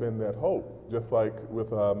always been that hope, just like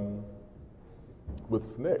with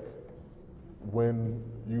SNCC. When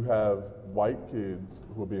you have white kids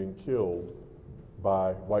who are being killed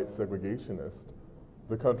by white segregationists,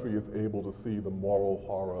 the country is able to see the moral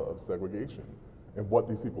horror of segregation and what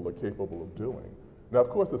these people are capable of doing. Now,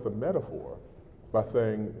 of course, it's a metaphor by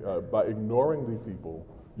saying, by ignoring these people,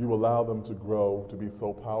 you allow them to grow to be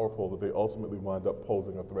so powerful that they ultimately wind up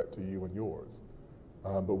posing a threat to you and yours.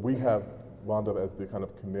 But we have wound up as the kind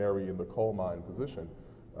of canary in the coal mine position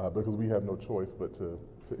because we have no choice but to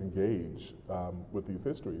engage with these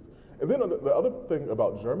histories. And then the other thing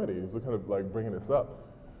about Germany is we're kind of like bringing this up.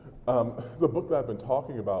 It's a book that I've been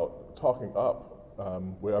talking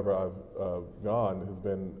up wherever I've gone has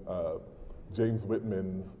been James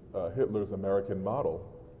Whitman's Hitler's American Model,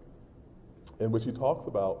 in which he talks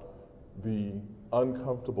about the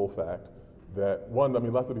uncomfortable fact that, one, I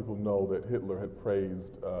mean, lots of people know that Hitler had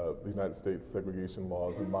praised the United States segregation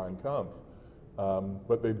laws in Mein Kampf,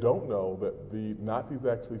 but they don't know that the Nazis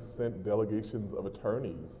actually sent delegations of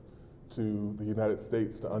attorneys to the United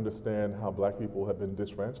States to understand how black people have been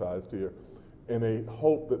disfranchised here in a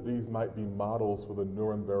hope that these might be models for the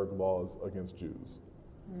Nuremberg laws against Jews.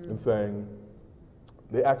 And saying,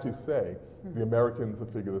 they actually say, the Americans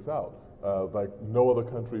have figured this out. Like no other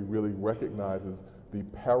country really recognizes the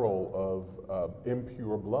peril of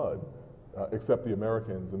impure blood except the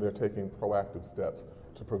Americans, and they're taking proactive steps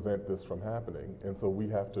to prevent this from happening. And so we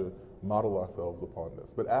have to model ourselves upon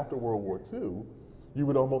this. But after World War II, you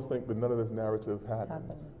would almost think that none of this narrative happened.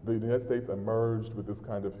 The United States emerged with this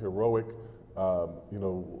kind of heroic,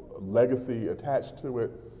 legacy attached to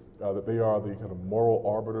it, that they are the kind of moral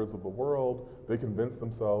arbiters of the world. They convinced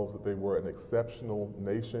themselves that they were an exceptional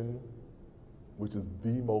nation, which is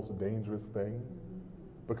the most dangerous thing,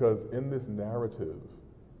 because in this narrative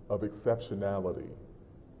of exceptionality,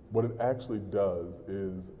 what it actually does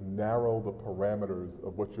is narrow the parameters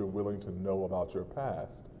of what you're willing to know about your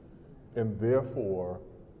past, and therefore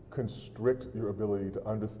constrict your ability to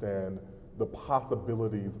understand the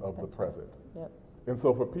possibilities of the present. And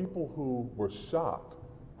so for people who were shocked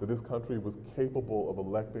that this country was capable of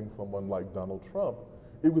electing someone like Donald Trump,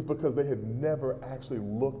 it was because they had never actually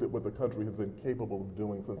looked at what the country has been capable of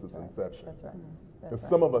doing since its inception. That's right. And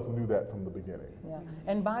some of us knew that from the beginning. Yeah.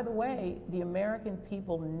 And by the way, the American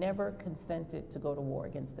people never consented to go to war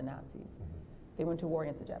against the Nazis. They went to war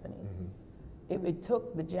against the Japanese. It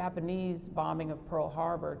took the Japanese bombing of Pearl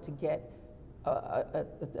Harbor to get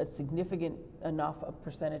a significant enough a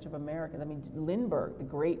percentage of Americans. I mean, Lindbergh, the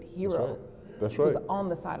great hero, was on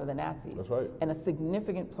the side of the Nazis. That's right. And a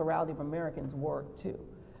significant plurality of Americans were too,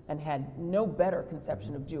 and had no better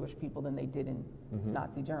conception of Jewish people than they did in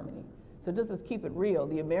Nazi Germany. So let's keep it real.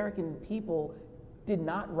 The American people did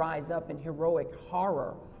not rise up in heroic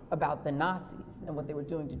horror about the Nazis and what they were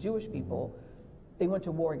doing to Jewish people, they went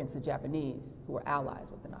to war against the Japanese, who were allies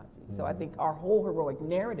with the Nazis. So I think our whole heroic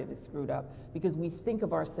narrative is screwed up because we think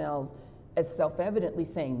of ourselves as self-evidently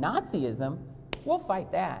saying Nazism, we'll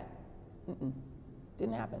fight that.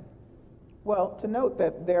 Didn't happen. Well, to note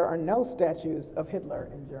that there are no statues of Hitler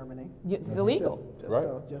in Germany. It's illegal. Right.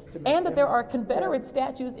 Just to make And that there are everyone- Confederate Yes.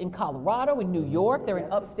 statues in Colorado, in New York, they're in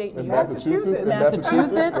Yes. upstate New In York. Massachusetts.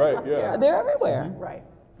 Massachusetts. Right, yeah. They're everywhere. Right.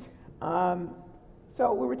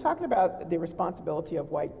 So we were talking about the responsibility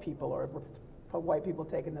of white people, or of white people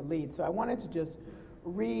taking the lead. So I wanted to just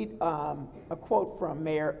read a quote from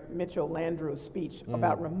Mayor Mitchell Landrieu's speech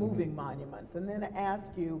about removing monuments, and then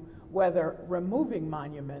ask you whether removing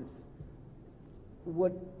monuments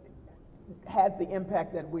has the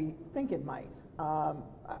impact that we think it might.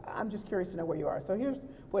 I'm just curious to know where you are. So here's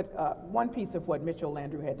what one piece of what Mitchell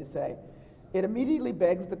Landrieu had to say. It immediately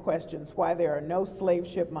begs the questions why there are no slave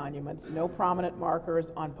ship monuments, no prominent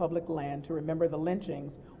markers on public land to remember the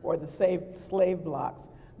lynchings or the slave blocks,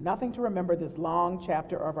 nothing to remember this long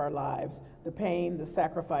chapter of our lives, the pain, the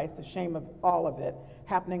sacrifice, the shame of all of it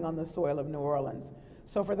happening on the soil of New Orleans.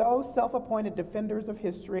 So for those self-appointed defenders of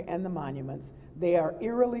history and the monuments, they are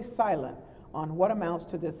eerily silent on what amounts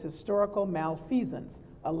to this historical malfeasance,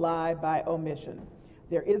 a lie by omission.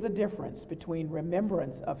 There is a difference between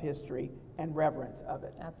remembrance of history and reverence of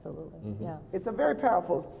it. Absolutely, yeah. It's a very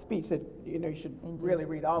powerful speech that you should really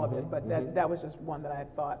read all of it, but that was just one that I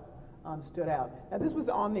thought stood out. Now this was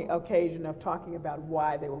on the occasion of talking about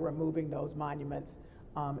why they were removing those monuments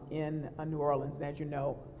in New Orleans. And as you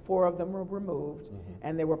know, 4 of them were removed,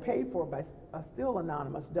 and they were paid for by a still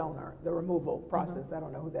anonymous donor, the removal process. I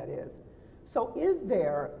don't know who that is. So is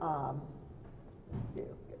there,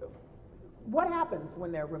 what happens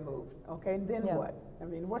when they're removed, okay, and then what? I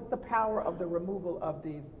mean, what's the power of the removal of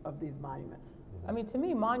these monuments? I mean, to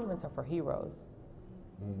me, monuments are for heroes.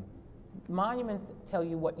 Monuments tell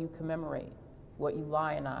you what you commemorate, what you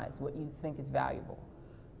lionize, what you think is valuable.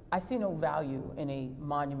 I see no value in a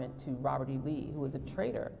monument to Robert E. Lee, who was a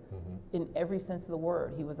traitor in every sense of the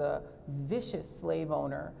word. He was a vicious slave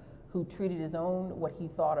owner who treated his own, what he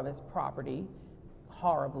thought of as property,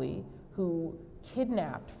 horribly, who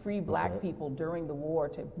kidnapped free black people during the war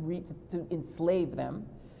to enslave them,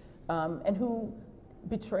 and who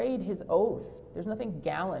betrayed his oath. There's nothing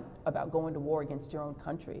gallant about going to war against your own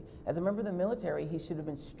country. As a member of the military, he should have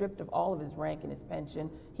been stripped of all of his rank and his pension.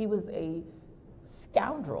 He was a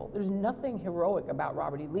scoundrel. There's nothing heroic about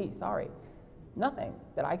Robert E. Lee, sorry. Nothing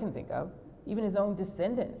that I can think of. Even his own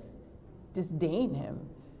descendants disdain him.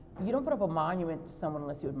 You don't put up a monument to someone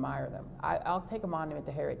unless you admire them. I'll take a monument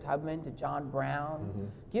to Harriet Tubman, to John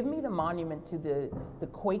Brown. Give me the monument to the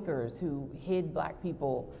Quakers who hid black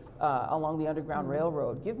people along the Underground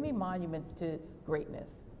Railroad. Give me monuments to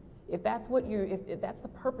greatness. If that's what if that's the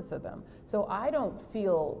purpose of them. So I don't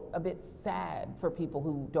feel a bit sad for people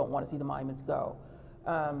who don't want to see the monuments go.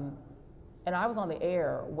 And I was on the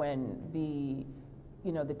air when the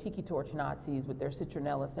Tiki Torch Nazis with their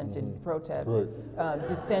citronella-scented protest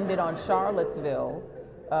descended on Charlottesville.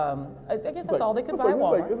 I guess that's all they could buy at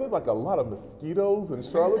Walmart. Is there like a lot of mosquitoes in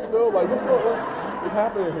Charlottesville? Like, what's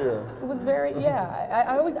happening here? It was very,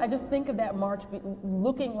 I just think of that march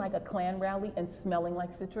looking like a Klan rally and smelling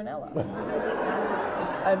like citronella.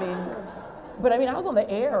 I was on the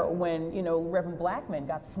air when, Reverend Blackman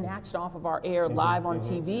got snatched off of our air live on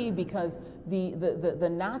TV because the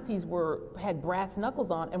Nazis had brass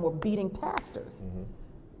knuckles on and were beating pastors.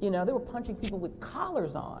 They were punching people with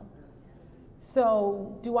collars on.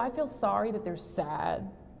 So do I feel sorry that they're sad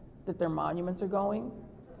that their monuments are going?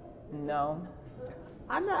 No.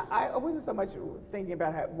 I wasn't so much thinking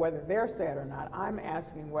about whether they're sad or not. I'm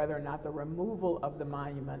asking whether or not the removal of the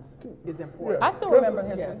monuments is important. I still remember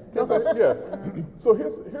history. So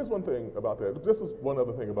here's one thing about that. This is one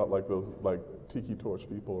other thing about like those Tiki Torch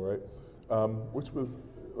people, right? Which was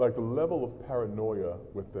like the level of paranoia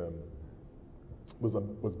with them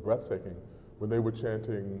was breathtaking. When they were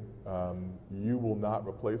chanting, "You will not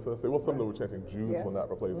replace us." Some of them were chanting, "Jews will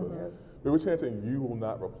not replace us." They were chanting, "You will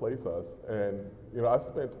not replace us." And I've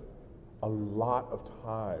spent a lot of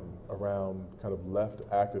time around kind of left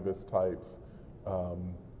activist types,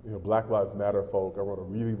 Black Lives Matter folk. I wrote a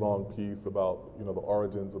really long piece about the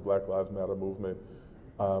origins of Black Lives Matter movement.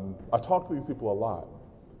 I talk to these people a lot.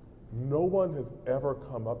 No one has ever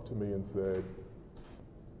come up to me and said, "Psst,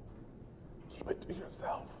 keep it to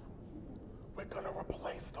yourself. We're going to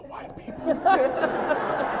replace the white people."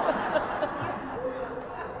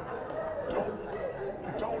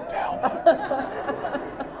 Don't tell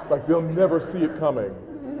them. Like, they'll never see it coming,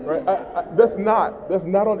 right? That's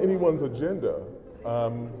not on anyone's agenda.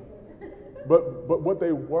 But what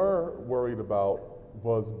they were worried about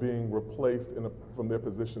was being replaced from their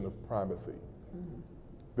position of primacy.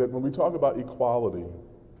 That when we talk about equality,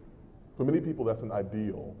 for many people that's an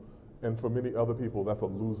ideal, and for many other people that's a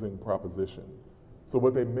losing proposition. So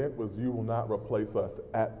what they meant was, you will not replace us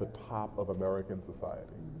at the top of American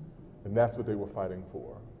society. And that's what they were fighting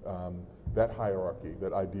for, that hierarchy,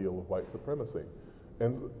 that ideal of white supremacy.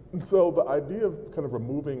 And so the idea of kind of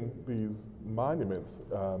removing these monuments,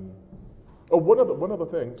 one other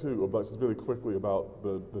thing too, about just really quickly about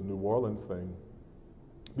the New Orleans thing.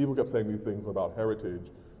 People kept saying these things are about heritage.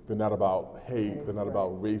 They're not about hate. They're not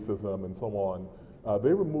about racism and so on.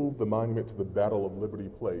 They removed the monument to the Battle of Liberty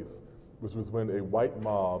Place, which was when a white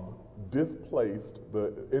mob displaced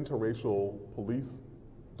the interracial police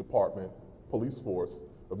force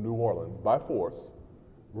of New Orleans by force,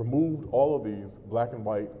 removed all of these black and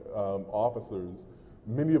white officers,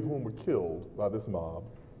 many of whom were killed by this mob.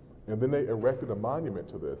 And then they erected a monument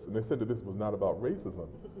to this, and they said that this was not about racism.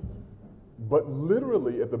 But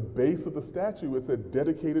literally at the base of the statue, it said,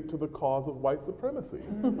 dedicated to the cause of white supremacy.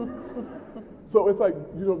 So it's like,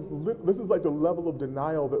 this is like the level of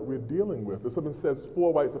denial that we're dealing with. If someone says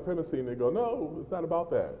for white supremacy, and they go, no, it's not about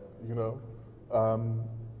that,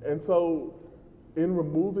 And so in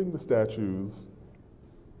removing the statues,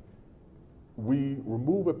 we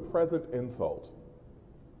remove a present insult,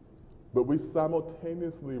 but we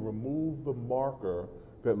simultaneously remove the marker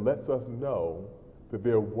that lets us know that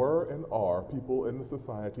there were and are people in the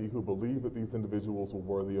society who believe that these individuals were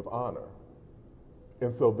worthy of honor.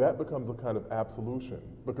 And so that becomes a kind of absolution,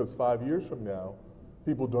 because 5 years from now,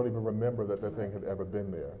 people don't even remember that that thing had ever been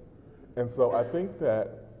there. And so I think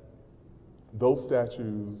that those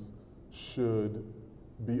statues should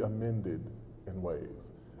be amended in ways.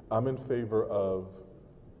 I'm in favor of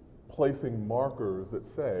placing markers that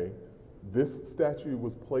say, this statue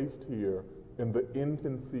was placed here in the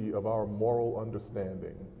infancy of our moral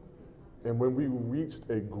understanding. And when we reached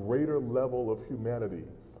a greater level of humanity,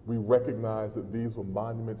 we recognize that these were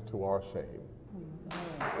monuments to our shame.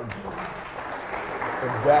 And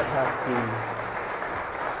that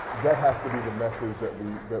has to be the message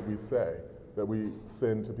that we say, that we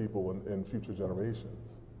send to people in future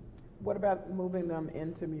generations. What about moving them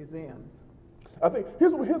into museums? I think,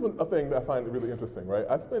 here's a thing that I find really interesting, right?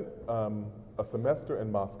 I spent a semester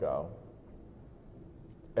in Moscow,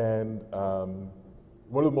 and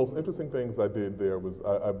one of the most interesting things I did there was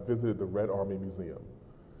I visited the Red Army Museum.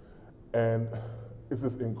 And it's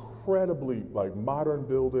this incredibly modern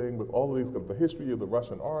building with all of these, the history of the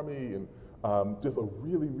Russian army, and just a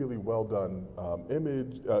really, really well done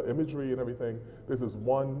imagery and everything. There's this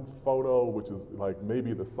one photo which is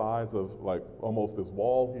maybe the size of almost this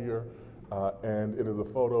wall here. And it is a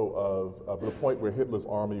photo of the point where Hitler's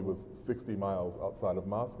army was 60 miles outside of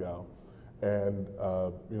Moscow. And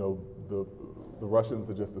the Russians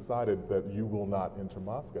had just decided that you will not enter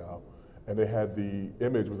Moscow. And they had the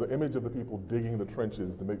image, it was an image of the people digging the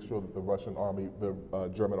trenches to make sure that the Russian army, the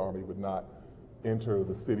German army would not enter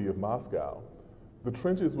the city of Moscow. The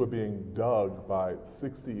trenches were being dug by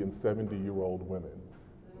 60 and 70-year-old women,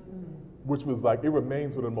 which was it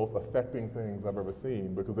remains one of the most affecting things I've ever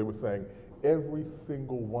seen, because they were saying, every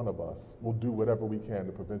single one of us will do whatever we can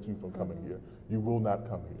to prevent you from coming here. You will not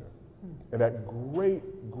come here. And at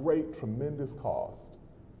great, great, tremendous cost,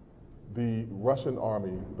 the Russian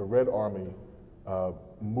army, the Red Army,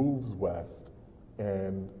 moves west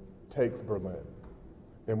and takes Berlin.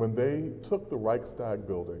 And when they took the Reichstag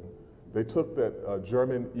building, they took that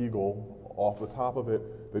German eagle off the top of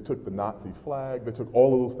it, they took the Nazi flag, they took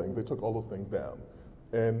all of those things, they took all those things down.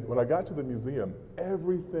 And when I got to the museum,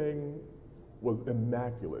 everything was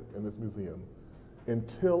immaculate in this museum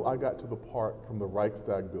until I got to the part from the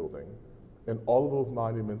Reichstag building, and all of those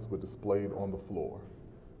monuments were displayed on the floor.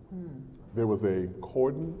 There was a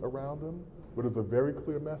cordon around them, but it's a very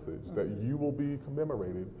clear message that you will be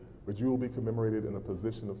commemorated, but you will be commemorated in a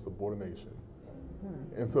position of subordination.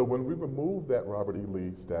 And so when we remove that Robert E.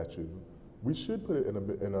 Lee statue, we should put it in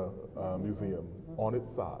a museum on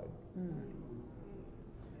its side.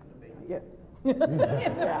 Yeah. In the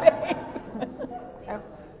face.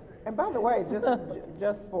 And by the way,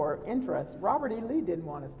 just for interest, Robert E. Lee didn't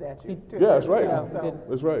want a statue. Yeah, that's right. So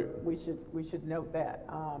That's right. we should note that.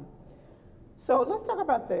 So let's talk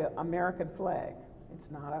about the American flag.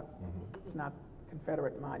 It's not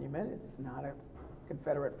Confederate monument. It's not a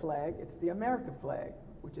Confederate flag. It's the American flag,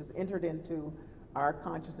 which is entered into our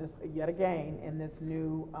consciousness yet again in this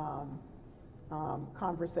new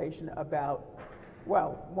conversation about,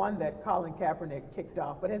 well, one that Colin Kaepernick kicked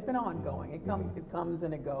off, but has been ongoing. It comes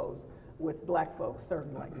and it goes with black folks,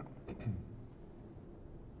 certainly.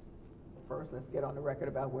 first, let's get on the record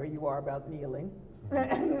about where you are about kneeling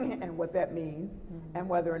and what that means, and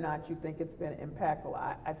whether or not you think it's been impactful.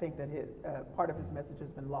 I think that his part of his message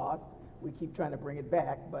has been lost. We keep trying to bring it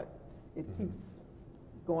back, but it keeps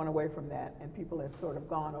going away from that, and people have sort of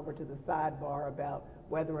gone over to the sidebar about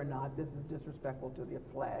whether or not this is disrespectful to the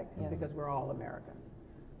flag, because we're all Americans.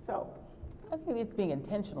 So I think it's being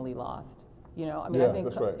intentionally lost. You know, I mean, Yeah, I think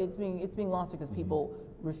that's right. it's being lost because people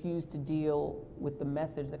refuse to deal with the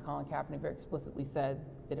message that Colin Kaepernick very explicitly said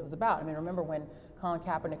that it was about. I mean, remember when Colin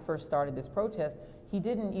Kaepernick first started this protest, he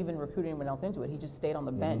didn't even recruit anyone else into it. He just stayed on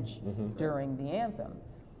the bench during the anthem.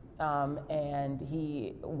 And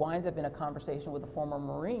he winds up in a conversation with a former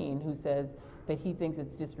Marine who says that he thinks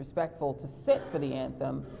it's disrespectful to sit for the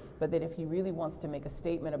anthem, but that if he really wants to make a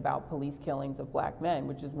statement about police killings of black men,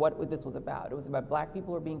 which is what this was about. It was about black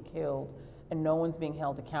people are being killed and no one's being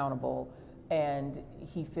held accountable. And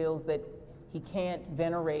he feels that he can't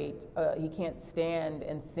venerate, he can't stand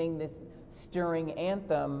and sing this stirring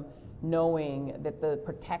anthem knowing that the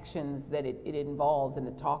protections that it involves and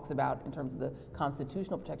it talks about in terms of the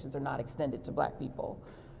constitutional protections are not extended to black people.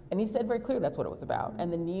 And he said very clearly that's what it was about.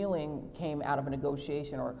 And the kneeling came out of a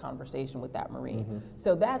negotiation or a conversation with that Marine.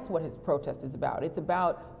 So that's what his protest is about. It's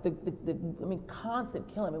about the constant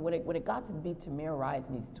killing. I mean, when it got to be Tamir Rice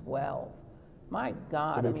and he's 12, my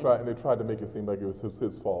God. And they tried to make it seem like it was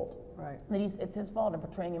his fault. right. That it's his fault in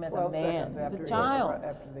portraying him as a 12 man. seconds He's a child.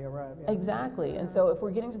 after they arrive. Yeah. Exactly. And so if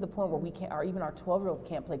we're getting to the point where we can't, or even our 12-year-olds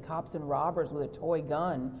can't play cops and robbers with a toy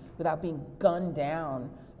gun without being gunned down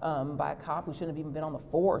by a cop who shouldn't have even been on the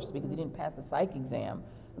force because he didn't pass the psych exam.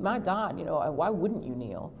 My God, you know, why wouldn't you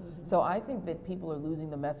kneel? So I think that people are losing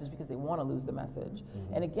the message because they want to lose the message.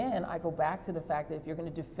 And again, I go back to the fact that if you're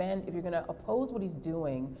going to defend, if you're going to oppose what he's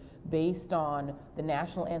doing based on the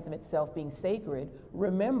national anthem itself being sacred,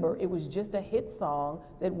 remember it was just a hit song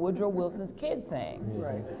that Woodrow Wilson's kid sang.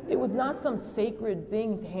 Right. It was not some sacred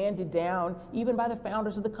thing handed down even by the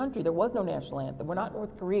founders of the country. There was no national anthem. We're not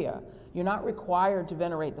North Korea. You're not required to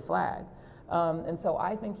venerate the flag. And so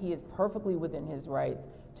I think he is perfectly within his rights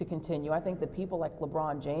to continue. I think that people like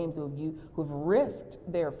LeBron James who've risked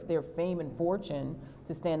their fame and fortune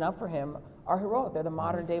to stand up for him are heroic. They're the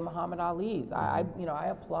modern day Muhammad Ali's. I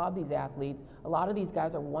applaud these athletes. A lot of these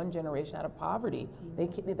guys are one generation out of poverty.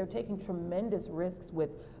 They're taking tremendous risks with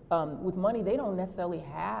money they don't necessarily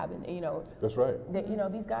have, and That's right.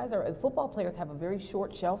 These guys football players have a very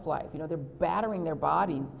short shelf life. They're battering their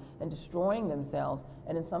bodies and destroying themselves,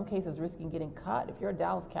 and in some cases risking getting cut. If you're a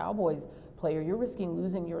Dallas Cowboys player, you're risking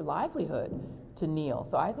losing your livelihood to kneel.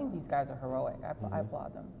 So I think these guys are heroic. I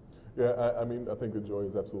applaud them. Yeah, I think that Joy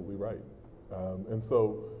is absolutely right. And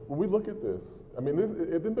so when we look at this,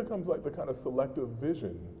 it then becomes like the kind of selective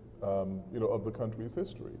vision, of the country's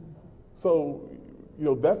history. So,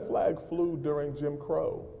 that flag flew during Jim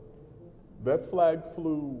Crow. That flag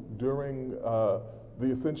flew during the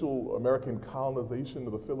essential American colonization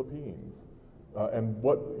of the Philippines. And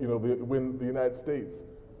when the United States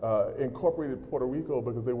incorporated Puerto Rico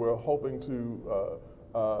because they were hoping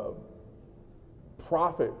to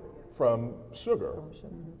profit from sugar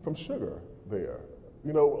there.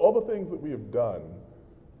 All the things that we have done,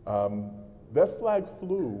 that flag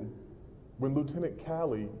flew when Lieutenant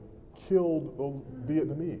Calley killed those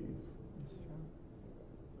Vietnamese.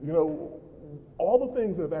 All the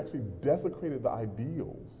things that have actually desecrated the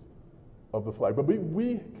ideals of the flag. But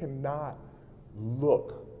we cannot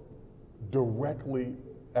look directly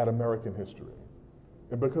at American history.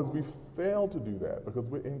 And because we fail to do that, because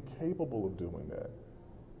we're incapable of doing that,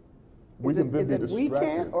 we can then be distracted. We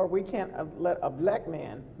can't, or we can't let a black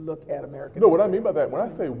man look at American No, history? what I mean by that, when I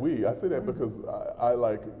say we, I say that because I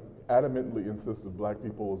adamantly insist of black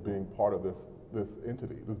people as being part of this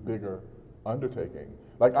entity, this bigger undertaking.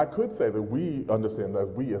 Like I could say that we understand that,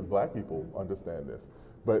 we as black people understand this,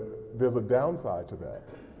 but there's a downside to that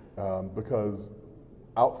because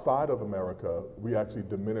outside of America, we actually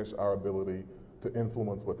diminish our ability to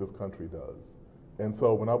influence what this country does. And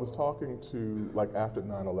so when I was talking to, after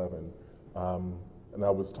 9/11, and I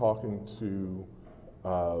was talking to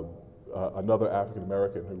another African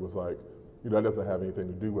American who was like, that doesn't have anything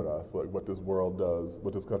to do with us, but what this world does,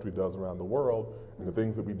 what this country does around the world, and the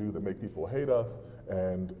things that we do that make people hate us,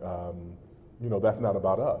 and that's not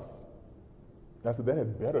about us. I said, that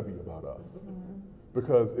had better be about us.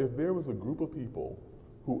 Because if there was a group of people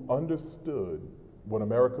who understood what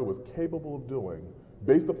America was capable of doing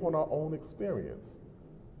based upon our own experience,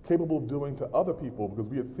 capable of doing to other people because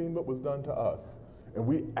we had seen what was done to us, and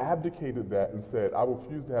we abdicated that and said, I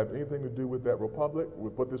refuse to have anything to do with that republic,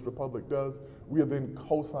 with what this republic does, we are then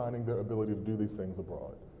co-signing their ability to do these things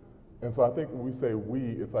abroad. And so I think when we say we,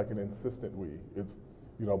 it's like an insistent we. It's,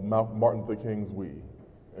 you know, Martin Luther King's we.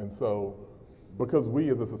 And so because we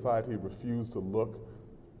as a society refuse to look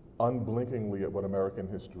unblinkingly at what American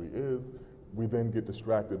history is, we then get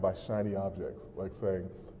distracted by shiny objects, like saying,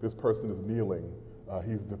 this person is kneeling,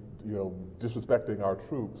 he's disrespecting our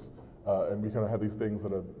troops, and we kind of have these things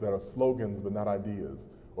that are slogans but not ideas,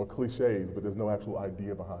 or cliches but there's no actual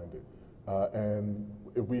idea behind it. And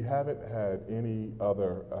if we haven't had any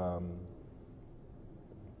other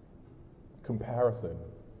comparison,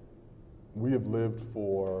 we have lived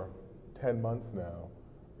for 10 months now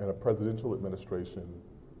in a presidential administration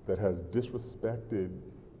that has disrespected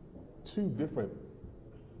 2 different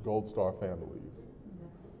Gold Star families,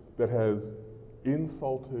 that has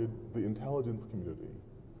insulted the intelligence community,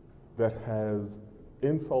 that has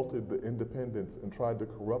insulted the independence and tried to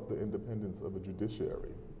corrupt the independence of the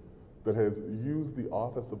judiciary, that has used the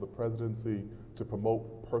office of the presidency to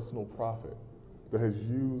promote personal profit, that has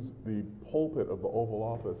used the pulpit of the Oval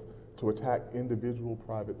Office to attack individual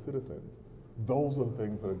private citizens. Those are the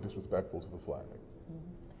things that are disrespectful to the flag.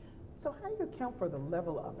 So how do you account for the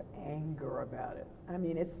level of anger about it? I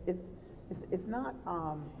mean, it's not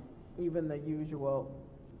even the usual,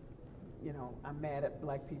 you know, I'm mad at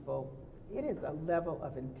black people. It is a level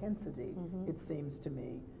of intensity, it seems to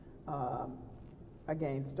me.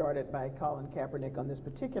 Again, started by Colin Kaepernick on this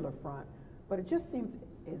particular front, but it just seems,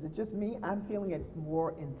 is it just me? I'm feeling it's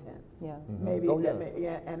more intense. Yeah. Maybe, Oh,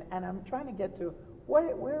 yeah. And I'm trying to get to,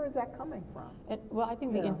 where is that coming from? Well, I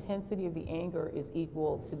think the intensity of the anger is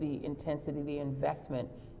equal to the intensity, the investment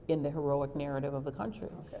in the heroic narrative of the country,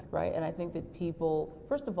 right? And I think that people,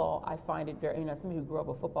 first of all, I find it very, you know, somebody who grew up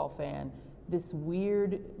a football fan, this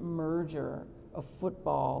weird merger of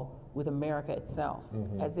football with America itself,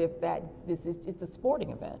 as if it's a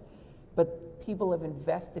sporting event. But people have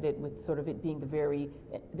invested it with sort of it being the very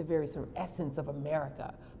sort of essence of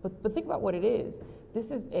America. But think about what it is. This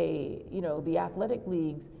is the athletic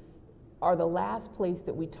leagues are the last place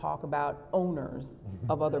that we talk about owners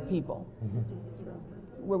of other people,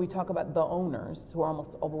 where we talk about the owners, who are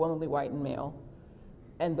almost overwhelmingly white and male,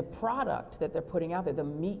 and the product that they're putting out there, the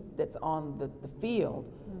meat that's on the field,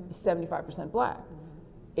 is 75% black.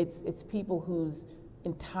 It's people whose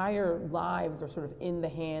entire lives are sort of in the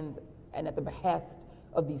hands and at the behest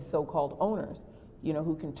of these so-called owners, you know,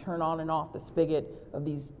 who can turn on and off the spigot of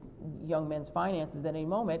these young men's finances at any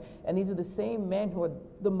moment. And these are the same men who are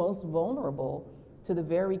the most vulnerable to the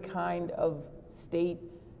very kind of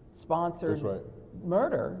state-sponsored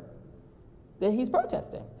murder that he's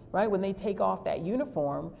protesting, right? When they take off that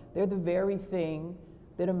uniform, they're the very thing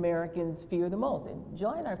that Americans fear the most. And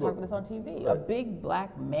Jelani and I are talking about this on TV, a big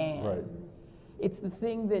black man. Right. It's the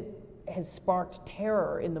thing that has sparked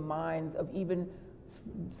terror in the minds of even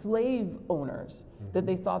slave owners, that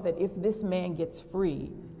they thought that if this man gets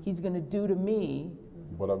free, he's going to do to me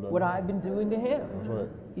what I've been doing to him. That's right.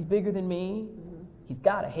 He's bigger than me. He's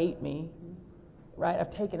got to hate me, right?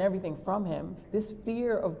 I've taken everything from him. This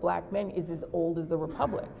fear of black men is as old as the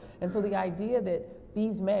Republic. And so the idea that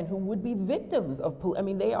these men who would be victims of,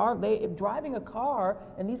 they driving a car,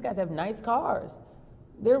 and these guys have nice cars.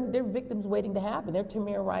 They're victims waiting to happen. They're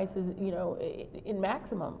Tamir Rice's, in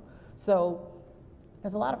maximum. So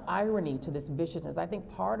there's a lot of irony to this viciousness. I think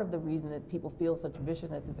part of the reason that people feel such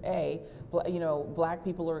viciousness is black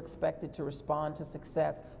people are expected to respond to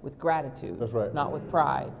success with gratitude, not with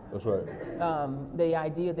pride. That's right. The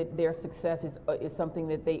idea that their success is something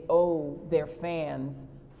that they owe their fans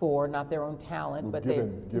for, not their own talent, but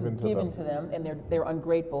given to them, and they're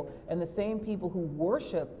ungrateful. And the same people who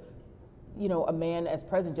worship a man as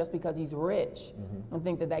president just because he's rich and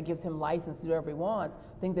think that gives him license to do whatever he wants,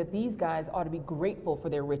 think that these guys ought to be grateful for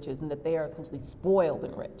their riches and that they are essentially spoiled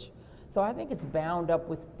and rich. So I think it's bound up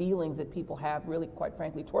with feelings that people have, really, quite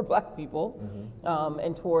frankly, toward black people,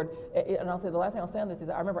 and I'll say the last thing I'll say on this is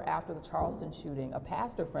I remember after the Charleston shooting, a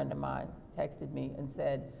pastor friend of mine texted me and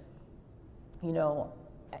said, and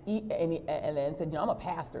then said, I'm a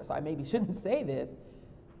pastor, so I maybe shouldn't say this,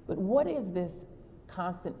 but what is this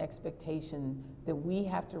constant expectation that we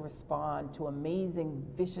have to respond to amazing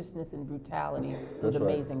viciousness and brutality with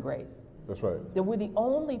amazing grace? That's right. That we're the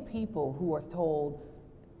only people who are told,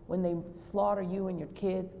 when they slaughter you and your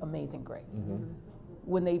kids, amazing grace.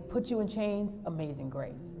 When they put you in chains, amazing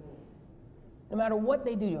grace. No matter what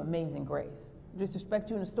they do, amazing grace. Disrespect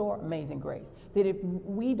you in the store, amazing grace. That if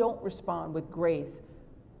we don't respond with grace,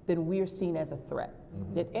 then we're seen as a threat.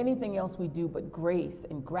 That anything else we do but grace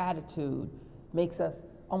and gratitude makes us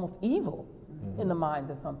almost evil in the minds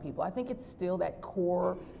of some people. I think it's still that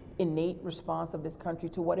core innate response of this country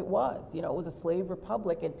to what it was. You know, it was a slave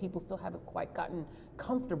republic, and people still haven't quite gotten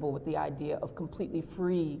comfortable with the idea of completely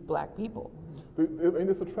free black people. And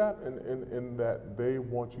it's a trap in that they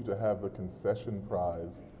want you to have the concession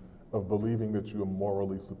prize of believing that you are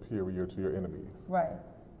morally superior to your enemies. Right.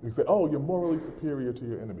 You say, oh, you're morally superior to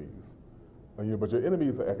your enemies. But your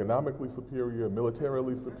enemies are economically superior,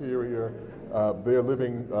 militarily superior, they're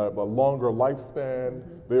living a longer lifespan,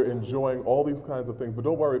 they're enjoying all these kinds of things, but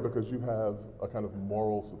don't worry because you have a kind of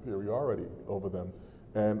moral superiority over them.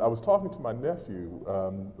 And I was talking to my nephew,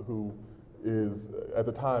 who is, at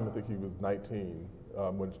the time, I think he was 19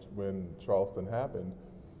 when Charleston happened,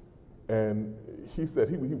 and he said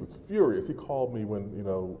he was furious. He called me when,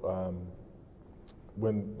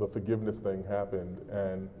 when the forgiveness thing happened,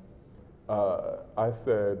 and I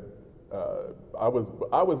said, I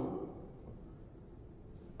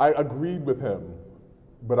agreed with him,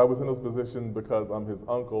 but I was in this position because I'm his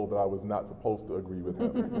uncle that I was not supposed to agree with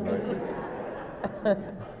him, right?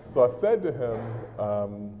 So I said to him,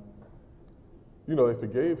 they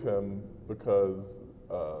forgave him because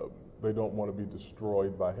they don't want to be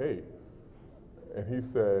destroyed by hate. And he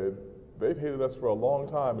said, they've hated us for a long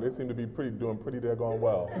time, and they seem to be doing pretty daggone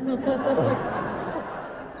well.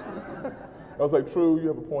 I was like, true, you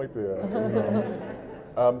have a point there.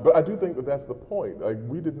 But I do think that that's the point. Like,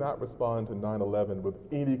 we did not respond to 9/11 with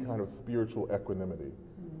any kind of spiritual equanimity.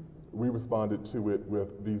 We responded to it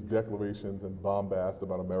with these declarations and bombast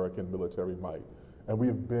about American military might. And we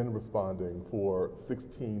have been responding for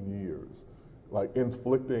 16 years, like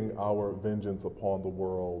inflicting our vengeance upon the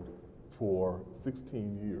world for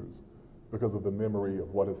 16 years because of the memory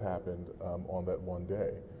of what has happened on that one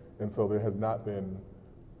day. And so there has not been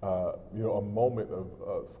a moment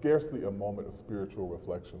of, scarcely a moment of spiritual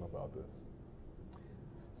reflection about this.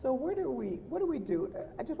 So what do we do?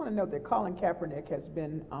 I just want to note that Colin Kaepernick has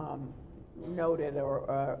been noted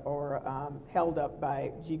or held up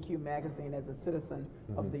by GQ magazine as a citizen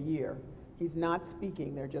of the year. He's not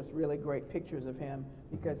speaking, they're just really great pictures of him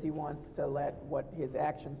because he wants to let what his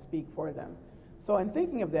actions speak for them. So in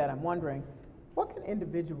thinking of that, I'm wondering, what can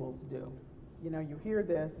individuals do? You hear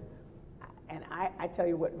this, and I tell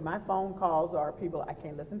you what, my phone calls are people, I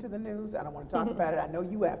can't listen to the news, I don't want to talk about it, I know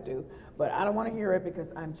you have to, but I don't want to hear it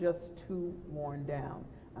because I'm just too worn down.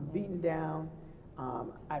 I'm beaten down.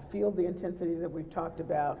 I feel the intensity that we've talked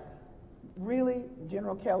about. Really,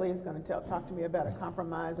 General Kelly is going to talk to me about a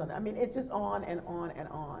compromise on, it's just on and on and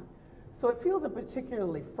on. So it feels a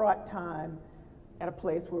particularly fraught time at a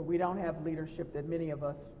place where we don't have leadership that many of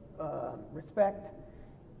us respect.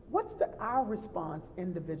 What's our response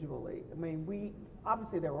individually?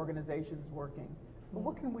 Obviously there are organizations working, but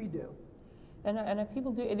what can we do? And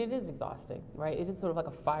people do, and it is exhausting, right? It is sort of like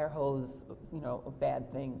a fire hose, of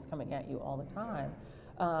bad things coming at you all the time.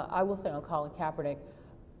 I will say on Colin Kaepernick,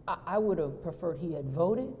 I would have preferred he had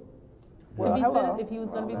voted if he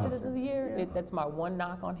was going to be Citizen of the Year. Yeah. That's my one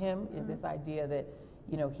knock on him, is this idea that,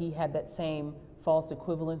 he had that same false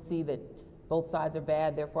equivalency that both sides are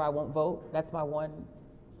bad, therefore I won't vote. That's my one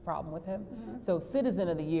problem with him. So Citizen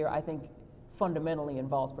of the Year, I think, fundamentally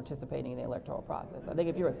involves participating in the electoral process. I think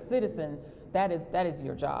if you're a citizen, that is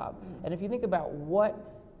your job. And if you think about what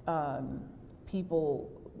were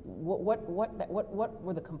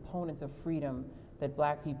the components of freedom that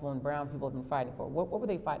black people and brown people have been fighting for? What were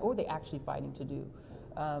they fighting? What were they actually fighting to do?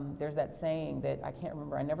 There's that saying that I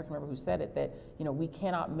never can remember who said it, that we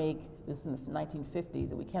cannot make, this is in the 1950s,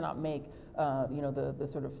 that we cannot make the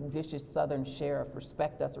sort of vicious Southern sheriff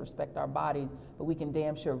respect us or respect our bodies, but we can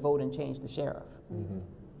damn sure vote and change the sheriff.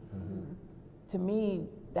 To me,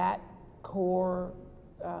 that core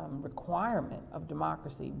requirement of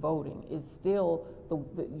democracy, voting, is still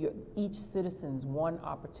each citizen's one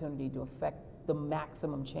opportunity to affect the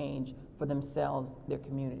maximum change for themselves, their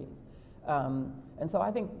communities. And so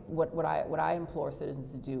I think what I implore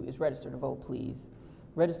citizens to do is register to vote, please.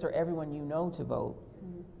 Register everyone you know to vote.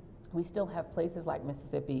 We still have places like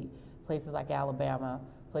Mississippi, places like Alabama,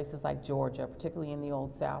 places like Georgia, particularly in the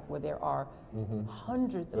Old South, where there are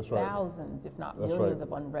hundreds of thousands, if not millions,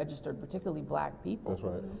 of unregistered, particularly black people. That's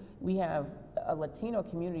right. We have a Latino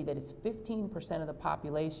community that is 15% of the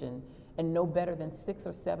population and no better than 6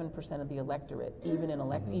 or 7% of the electorate, even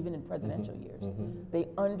in presidential years. They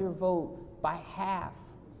undervote by half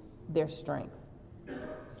their strength.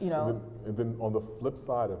 And then on the flip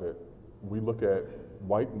side of it, we look at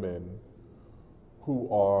white men who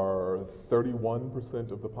are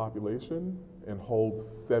 31% of the population and hold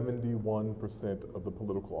 71% of the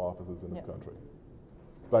political offices in this country.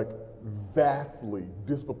 Like, vastly,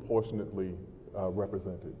 disproportionately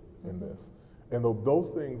represented in this. And those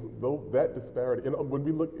things, that disparity, and when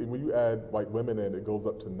you add white women in, it goes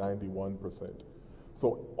up to 91%.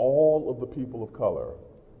 So all of the people of color,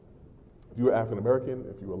 if you were African American,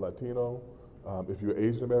 if you were Latino, if you were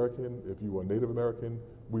Asian American, if you were Native American,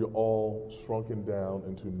 we are all shrunken down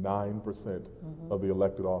into 9% of the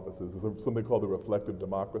elected offices. There's something called the Reflective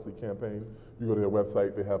Democracy Campaign. You go to their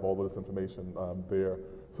website, they have all of this information there.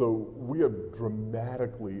 So we are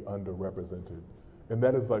dramatically underrepresented. And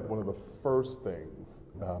that is like one of the first things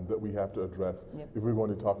that we have to address if we're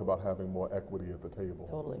going to talk about having more equity at the table.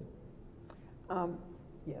 Totally.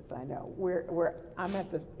 Yes, I know. I'm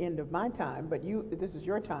at the end of my time, but this is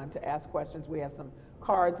your time to ask questions. We have some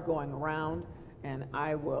cards going around, and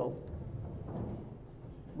I will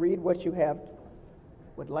read what you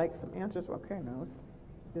would like some answers. Okay, no,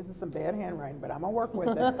 this is some bad handwriting, but I'm gonna work with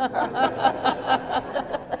it.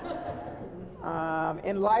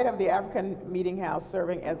 In light of the African Meeting House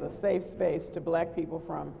serving as a safe space to black people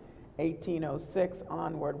from 1806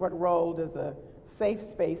 onward, what role does a safe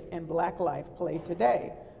space in black life play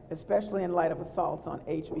today, especially in light of assaults on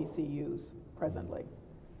HBCUs presently?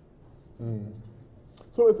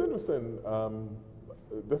 So it's interesting.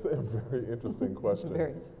 That's a very interesting question.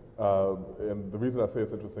 Very. And the reason I say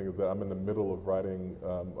it's interesting is that I'm in the middle of writing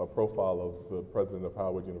a profile of the president of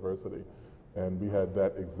Howard University, and we had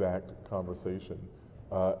that exact conversation.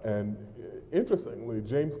 And interestingly,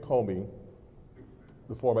 James Comey,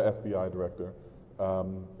 the former FBI director,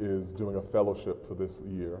 is doing a fellowship for this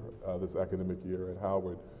year, this academic year at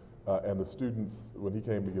Howard. And the students, when he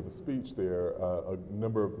came to give a speech there, a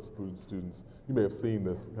number of the students, you may have seen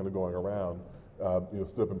this kind of going around,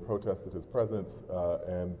 stood up and protested his presence,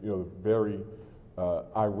 and very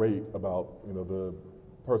irate about the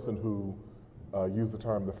person who used the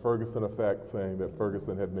term the Ferguson effect, saying that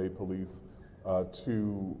Ferguson had made police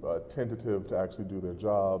too tentative to actually do their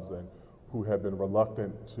jobs, and who had been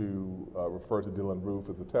reluctant to refer to Dylan Roof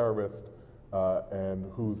as a terrorist, and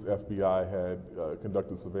whose FBI had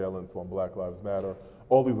conducted surveillance on Black Lives Matter.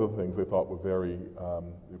 All these other things they thought were very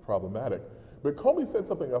problematic. But Comey said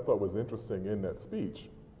something I thought was interesting in that speech,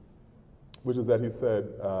 which is that he said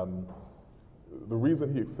the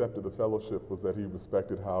reason he accepted the fellowship was that he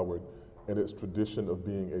respected Howard and its tradition of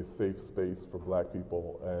being a safe space for black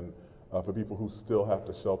people and for people who still have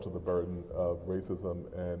to shelter the burden of racism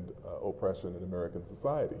and oppression in American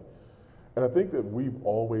society. And I think that we've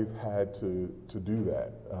always had to do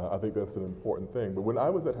that. I think that's an important thing. But when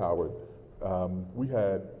I was at Howard, we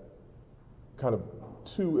had kind of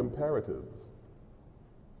two imperatives.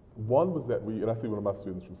 One was that and I see one of my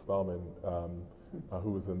students from Spelman,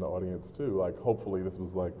 who was in the audience too, like hopefully this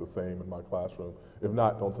was like the same in my classroom. If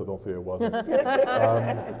not, don't say it wasn't.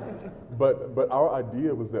 But our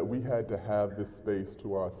idea was that we had to have this space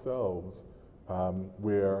to ourselves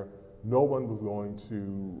where no one was going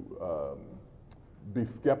to be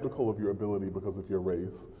skeptical of your ability because of your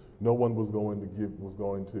race. No one was going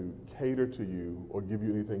to cater to you or give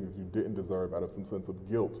you anything that you didn't deserve out of some sense of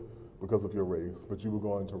guilt because of your race, but you were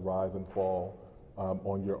going to rise and fall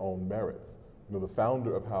on your own merits. The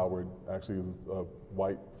founder of Howard, actually is a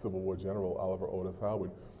white Civil War general, Oliver Otis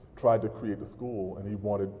Howard, tried to create the school, and he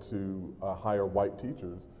wanted to hire white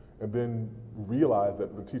teachers, and then realized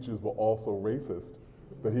that the teachers were also racist,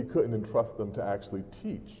 that he couldn't entrust them to actually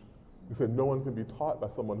teach. He said no one can be taught by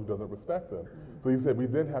someone who doesn't respect them. So he said we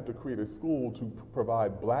then have to create a school to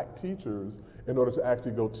provide black teachers in order to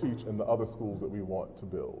actually go teach in the other schools that we want to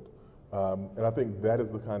build. And I think that is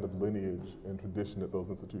the kind of lineage and tradition that those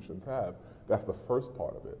institutions have. That's the first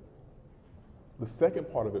part of it. The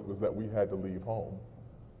second part of it was that we had to leave home.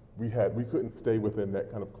 We couldn't stay within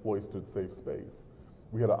that kind of cloistered safe space.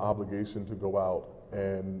 We had an obligation to go out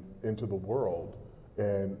and into the world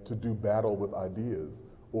and to do battle with ideas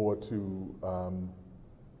or to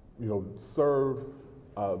serve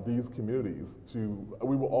these communities.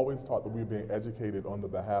 We were always taught that we were being educated on the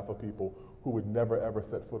behalf of people who would never ever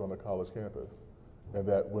set foot on a college campus, and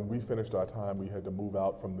that when we finished our time, we had to move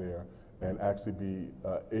out from there and actually be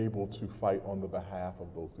able to fight on the behalf of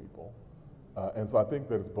those people. And so I think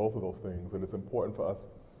that it's both of those things, and it's important for us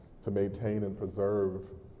to maintain and preserve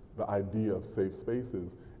the idea of safe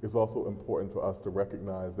spaces. It's also important for us to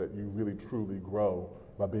recognize that you really truly grow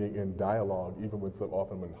by being in dialogue, even when so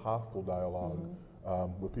often in hostile dialogue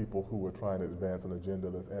with people who are trying to advance an agenda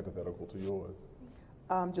that's antithetical to yours.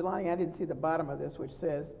 Jelani, I didn't see the bottom of this, which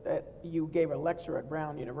says that you gave a lecture at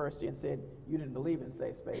Brown University and said you didn't believe in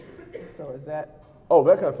safe spaces. So is that? Oh,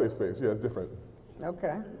 that kind of safe space. Yeah, it's different.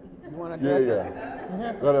 Okay. You want to address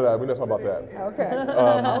that? No, we're not talking about that. Okay.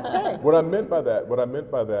 Okay. What I meant by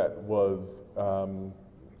that was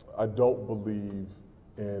I don't believe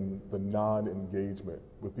in the non-engagement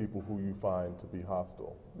with people who you find to be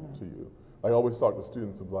hostile to you. I always talk to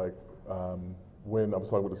students of like, when I was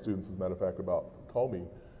talking with the students, as a matter of fact, about Comey,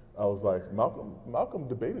 I was like, Malcolm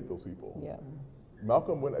debated those people. Yeah.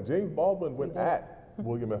 James Baldwin went at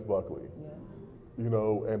William F. Buckley. You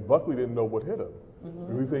know, and Buckley didn't know what hit him.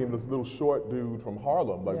 He's saying this little short dude from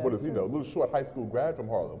Harlem, like what does he know? Little short high school grad from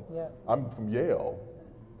Harlem. I'm from Yale,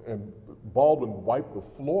 and Baldwin wiped the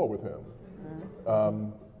floor with him.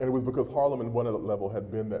 And it was because Harlem in one level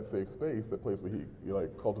had been that safe space, that place where he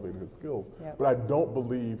like cultivated his skills. But I don't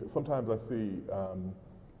believe, sometimes I see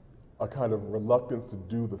a kind of reluctance to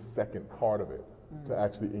do the second part of it, to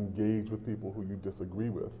actually engage with people who you disagree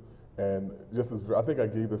with. And just as, I think I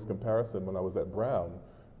gave this comparison when I was at Brown.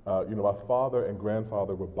 You know, my father and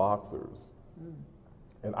grandfather were boxers.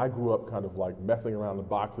 And I grew up kind of like messing around the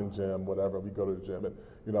boxing gym, whatever, we go to the gym. And,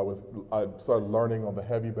 you know, I started learning on the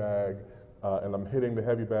heavy bag, and I'm hitting the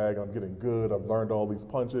heavy bag, and I'm getting good. I've learned all these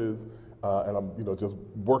punches, and I'm, you know, just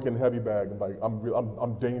working heavy bag, and like,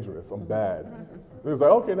 I'm dangerous, I'm bad. And it was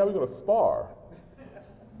like, okay, now we're gonna spar.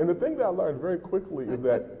 And the thing that I learned very quickly is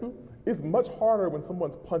that it's much harder when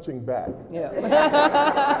someone's punching back.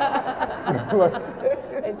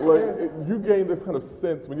 You gain this kind of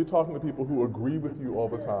sense when you're talking to people who agree with you all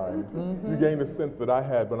the time. You gain the sense that I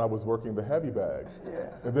had when I was working the heavy bag.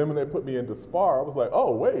 And then when they put me into spar, I was like,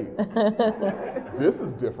 oh, wait, this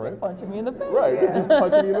is different. Punching me in the face. Right, this dude's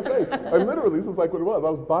punching me in the face. And literally, this is like what it was. I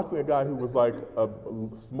was boxing a guy who was like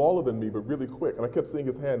smaller than me, but really quick. And I kept seeing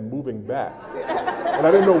his hand moving back. And I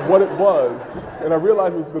didn't know what it was. And I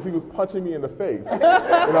realized it was because he was punching me in the face. And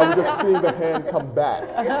I was just seeing the hand come back.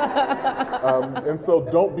 And so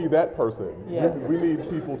don't be that person. We need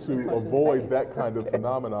people to avoid that kind of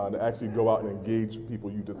phenomenon, to actually go out and engage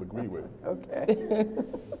people you disagree with. Okay.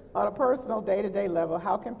 On a personal day-to-day level,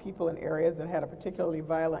 how can people in areas that had a particularly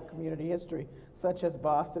violent community history, such as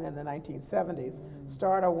Boston in the 1970s,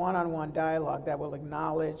 start a one-on-one dialogue that will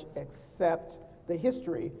acknowledge, accept the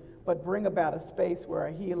history, but bring about a space where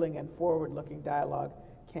a healing and forward-looking dialogue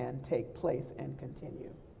can take place and continue?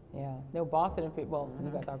 No, Boston, well, you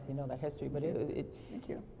guys obviously know that history, but Thank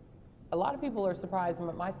you. A lot of people are surprised.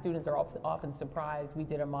 My students are often surprised. We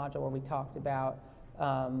did a module where we talked about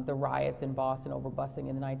the riots in Boston over busing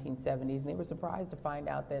in the 1970s, and they were surprised to find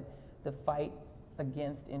out that the fight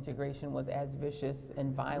against integration was as vicious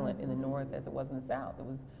and violent in the North as it was in the South. It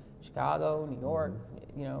was Chicago, New York,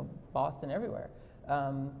 you know, Boston, everywhere.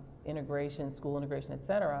 Integration, school integration, et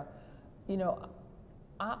cetera. You know,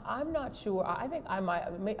 I'm not sure. I think I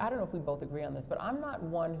don't know if we both agree on this, but I'm not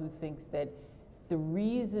one who thinks that the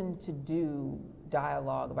reason to do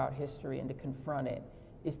dialogue about history and to confront it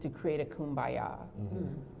is to create a kumbaya,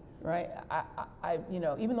 right? You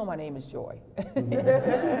know, even though my name is Joy,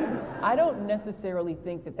 I don't necessarily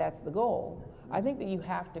think that that's the goal. I think that you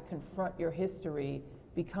have to confront your history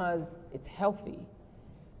because it's healthy,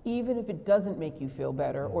 even if it doesn't make you feel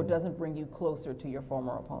better or doesn't bring you closer to your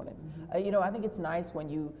former opponents. You know, I think it's nice when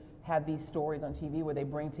you have these stories on TV where they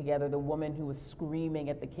bring together the woman who was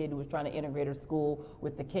screaming at the kid who was trying to integrate her school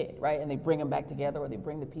with the kid, right? And they bring them back together, or they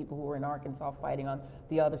bring the people who were in Arkansas fighting on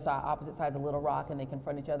the other side, opposite sides of Little Rock, and they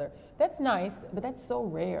confront each other. That's nice, but that's so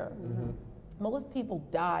rare. Most people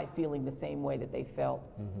die feeling the same way that they felt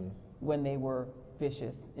when they were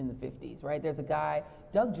vicious in the 50s, right? There's a guy,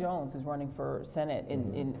 Doug Jones, who's running for Senate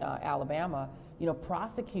in Alabama, you know,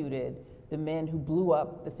 prosecuted the men who blew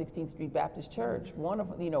up the 16th Street Baptist Church. One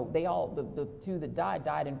of, you know, the two that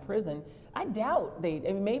died in prison. I doubt I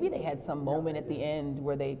mean, maybe they had some moment at the end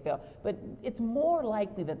where they felt, but it's more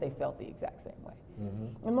likely that they felt the exact same way.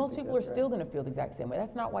 And most people are still gonna feel the exact same way.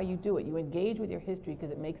 That's not why you do it. You engage with your history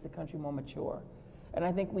because it makes the country more mature. And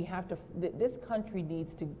I think we have to, this country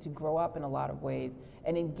needs to grow up in a lot of ways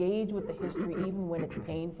and engage with the history even when it's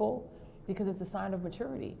painful, because it's a sign of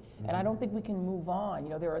maturity. And I don't think we can move on. You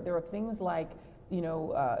know, there are things like, you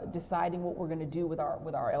know, deciding what we're going to do with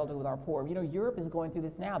our elderly, with our poor. You know, Europe is going through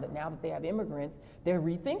this now that they have immigrants, they're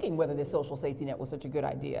rethinking whether this social safety net was such a good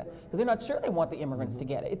idea, because they're not sure they want the immigrants to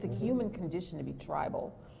get it. It's a human condition to be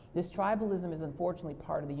tribal. This tribalism is unfortunately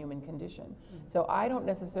part of the human condition. So I don't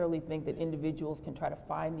necessarily think that individuals can try to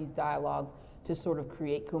find these dialogues to sort of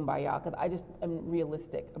create kumbaya, because I just am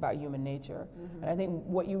realistic about human nature. And I think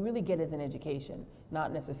what you really get is an education,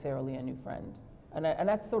 not necessarily a new friend. And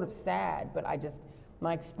that's sort of sad, but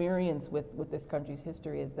my experience with this country's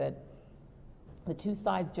history is that the two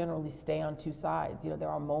sides generally stay on two sides. You know, there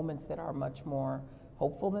are moments that are much more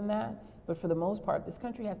hopeful than that, but for the most part, this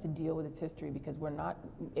country has to deal with its history because we're not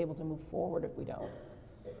able to move forward if we don't.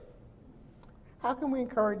 How can we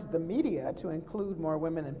encourage the media to include more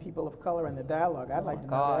women and people of color in the dialogue? I'd like to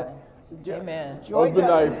know that. Amen. Joy it's been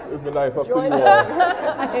does- nice. It's been nice. I'll see Joy you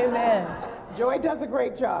all. Amen. Joy does a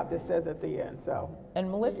great job, this says at the end, so.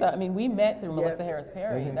 And Melissa, I mean, we met through Yes. Melissa Harris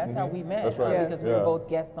Perry. That's how we met. That's right. Yes. Because we were Yeah. both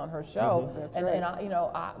guests on her show. That's and right. and I, you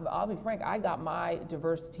know, I'll be frank, I got my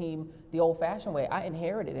diverse team the old-fashioned way. I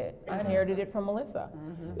inherited it. I inherited it from Melissa.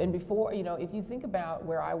 And before, you know, if you think about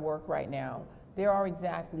where I work right now, there are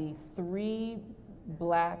exactly 3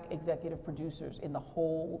 black executive producers in the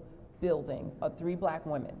whole building, 3 black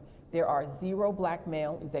women. There are 0 black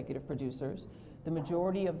male executive producers. The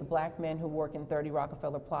majority of the black men who work in 30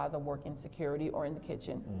 Rockefeller Plaza work in security or in the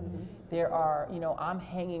kitchen. There are, you know, I'm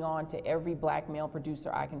hanging on to every black male producer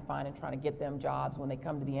I can find and trying to get them jobs when they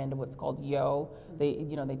come to the end of what's called YO. They,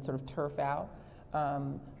 you know, they sort of turf out.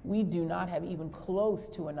 We do not have even close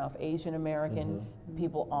to enough Asian American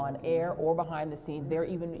people on air or behind the scenes. They're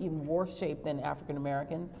even worse shape than African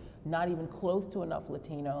Americans. Not even close to enough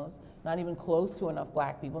Latinos. Not even close to enough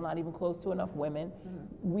black people. Not even close to enough women.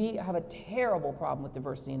 We have a terrible problem with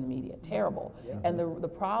diversity in the media. Terrible. And the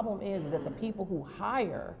problem is that the people who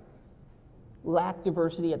hire lack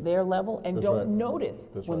diversity at their level and That's don't right.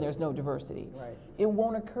 notice That's when right. there's no diversity. Right. It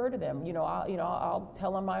won't occur to them. You know, I'll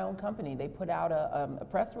tell on my own company. They put out a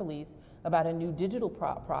press release about a new digital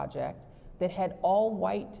project that had all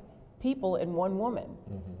white people and 1 woman,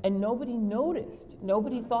 and nobody noticed.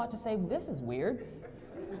 Nobody thought to say, this is weird.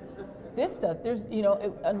 There's, you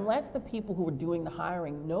know, unless the people who were doing the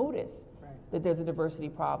hiring notice that there's a diversity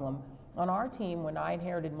problem. On our team, when I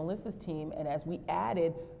inherited Melissa's team, and as we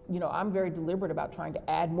added, you know, I'm very deliberate about trying to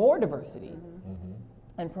add more diversity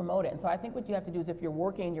and promote it. And so I think what you have to do is if you're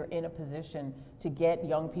working, you're in a position to get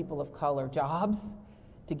young people of color jobs,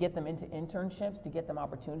 to get them into internships, to get them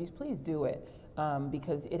opportunities, please do it.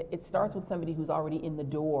 Because it starts with somebody who's already in the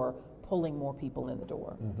door, pulling more people in the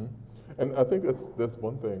door. And I think that's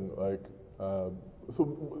one thing. Like,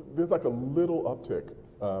 so there's like a little uptick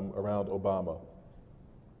around Obama,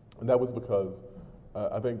 and that was because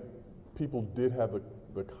I think people did have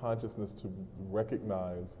the consciousness to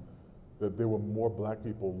recognize that there were more black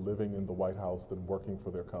people living in the White House than working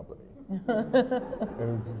for their company.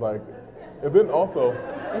 And it was like, and then also,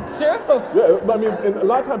 It's true. yeah, I mean, and a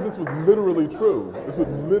lot of times this was literally true. This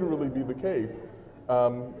would literally be the case.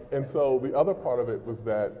 And so the other part of it was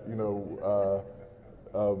that, you know,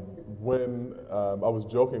 when I was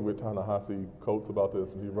joking with Ta-Nehisi Coates about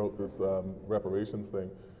this, when he wrote this reparations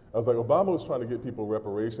thing, I was like, Obama was trying to get people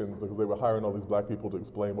reparations because they were hiring all these black people to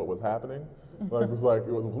explain what was happening. Like, it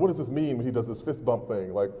was what does this mean when he does this fist bump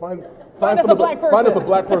thing? Like, find us a black person. Find us a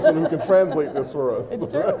black person who can translate this for us.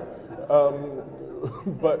 It's true.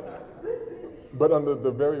 But on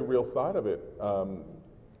the very real side of it,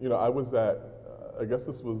 you know, I was at, I guess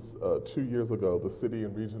this was 2 years ago, the City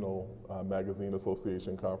and Regional Magazine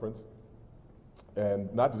Association Conference.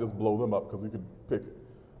 And not to just blow them up, because you could pick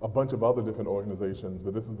a bunch of other different organizations,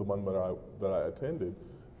 but this is the one that I attended.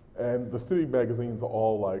 And the city magazines are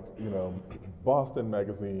all like, you know, Boston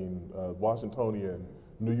Magazine, Washingtonian,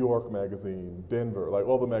 New York Magazine, Denver, like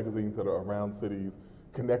all the magazines that are around cities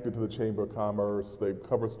connected to the Chamber of Commerce. They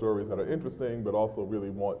cover stories that are interesting, but also really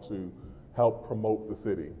want to help promote the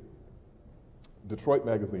city. Detroit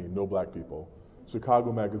Magazine, no black people.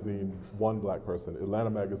 Chicago Magazine, 1 black person. Atlanta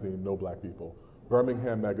Magazine, no black people.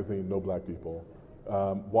 Birmingham Magazine, no black people.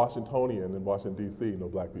 Washingtonian in Washington, D.C., no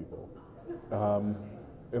black people.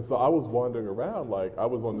 And so I was wandering around, like, I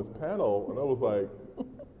was on this panel, and I was like,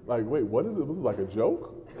 wait, what is it? This is like a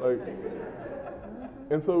joke? Like,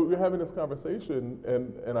 and so we're having this conversation,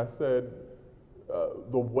 and I said,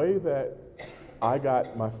 the way that I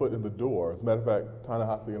got my foot in the door, as a matter of fact,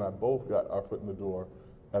 Ta-Nehisi and I both got our foot in the door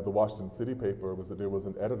at the Washington City paper, was that there was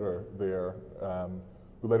an editor there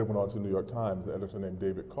who later went on to the New York Times, an editor named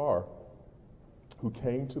David Carr, who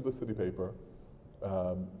came to the city paper,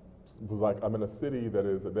 was like, I'm in a city that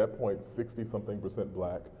is at that point 60-something%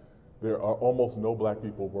 black. There are almost no black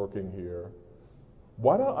people working here.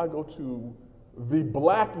 Why don't I go to the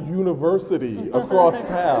black university across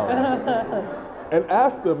town and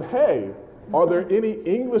ask them, hey, are there any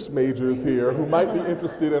English majors here who might be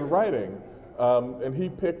interested in writing? And he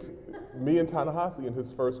picked me and Ta-Nehisi in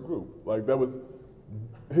his first group. Like, that was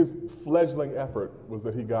his fledgling effort, was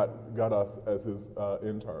that he got us as his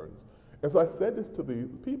interns. And so I said this to the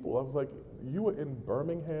people. I was like, you were in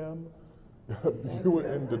Birmingham, you were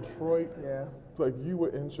in Detroit, Yeah. it's like you were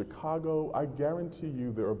in Chicago. I guarantee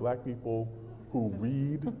you there are black people who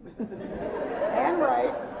read And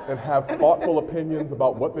right. and have thoughtful opinions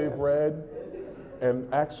about what they've read. and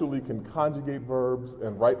actually can conjugate verbs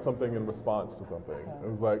and write something in response to something.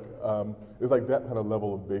 It's like that kind of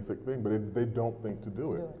level of basic thing, but they don't think to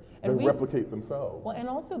do it. And they replicate themselves. Well, and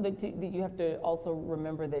also that you have to also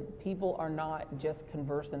remember that people are not just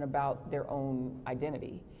conversant about their own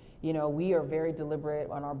identity. You know, we are very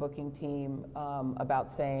deliberate on our booking team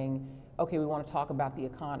about saying, okay, we want to talk about the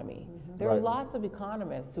economy. There are lots of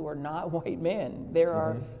economists who are not white men. There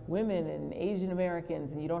are women and Asian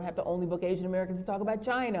Americans, and you don't have to only book Asian Americans to talk about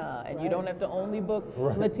China, and you don't have to only book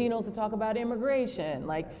Latinos to talk about immigration.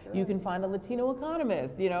 Like, you can find a Latino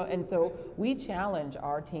economist, you know, and so we challenge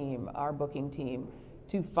our team, our booking team,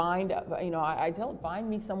 to find, you know, I tell them, find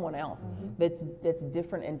me someone else that's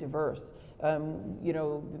different and diverse. You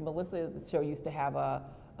know, Melissa's show used to have a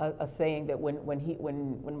saying that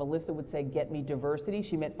when Melissa would say, get me diversity,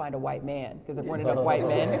 she meant find a white man, because there weren't enough white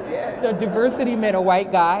men. So diversity meant a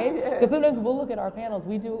white guy. Because sometimes we'll look at our panels,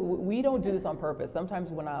 we don't do this on purpose. Sometimes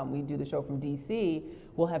when we do the show from DC,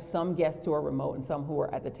 we'll have some guests who are remote and some who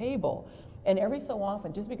are at the table. And every so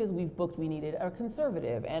often, just because we've booked, we needed a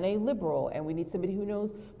conservative and a liberal, and we need somebody who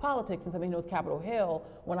knows politics and somebody who knows Capitol Hill.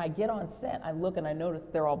 When I get on set, I look and I notice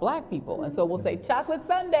they're all black people. And so we'll say, chocolate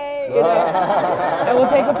sundae, you know, and we'll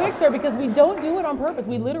take a picture, because we don't do it on purpose.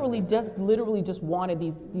 We literally just wanted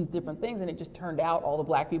these different things, and it just turned out all the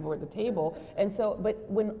black people were at the table. And so, but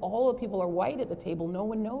when all the people are white at the table, no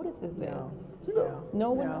one notices it.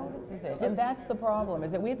 No one notices it. And that's the problem,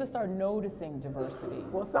 is that we have to start noticing diversity.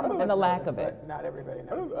 Well, some of us and the lack notice, of it. but not everybody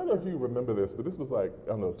knows. I don't know if you remember this, but this was like, I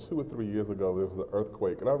don't know, 2 or 3 years ago, there was an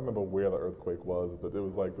earthquake, and I don't remember where the earthquake was, but there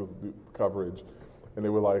was like this coverage, and they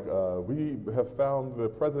were like, we have found the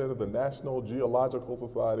president of the National Geological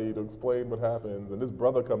Society to explain what happens, and this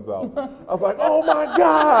brother comes out. I was like, oh my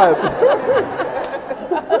God!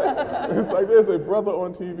 It's like, there's a brother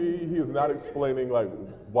on TV, he is not explaining like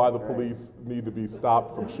why the police need to be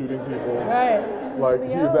stopped from shooting people. Like,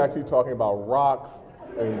 he is actually talking about rocks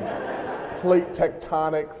and plate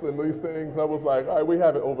tectonics and these things. And I was like, all right, we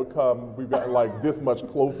have it overcome. We've gotten like this much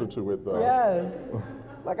closer to it, though. Yes.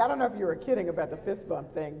 Like, I don't know if you were kidding about the fist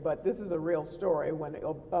bump thing, but this is a real story. When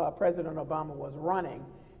President Obama was running,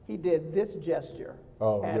 he did this gesture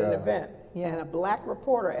at an event. And a black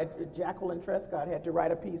reporter, Jacqueline Trescott, had to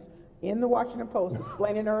write a piece in the Washington Post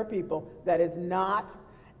explaining to her people that is not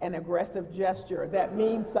an aggressive gesture. That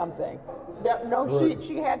means something.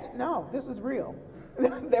 She had to, no, this is real.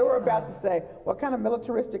 They were about to say, what kind of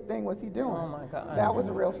militaristic thing was he doing? Oh my God. That was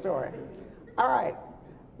a real story. All right.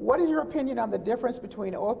 What is your opinion on the difference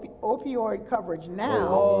between opioid coverage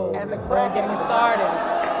now and the crack? Getting started.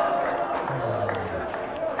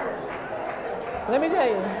 Let me tell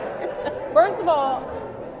you. First of all,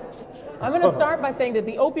 I'm going to start by saying that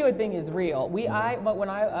the opioid thing is real. But when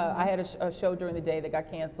I had a show during the day that got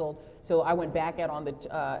canceled, so I went back out on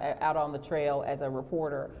the trail as a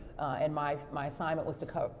reporter, and my assignment was to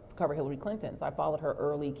cover Hillary Clinton. So I followed her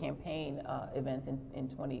early campaign events in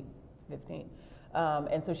 2015.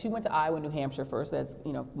 And so she went to Iowa, New Hampshire first, as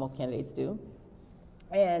you know, most candidates do.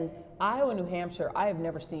 And Iowa, New Hampshire, I have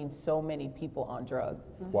never seen so many people on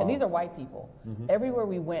drugs. And these are white people. Everywhere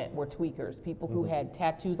we went were tweakers, people who had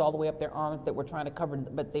tattoos all the way up their arms that were trying to cover,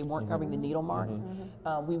 but they weren't covering the needle marks.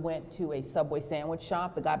 We went to a Subway sandwich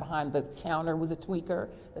shop. The guy behind the counter was a tweaker.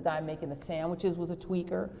 The guy making the sandwiches was a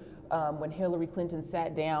tweaker. When Hillary Clinton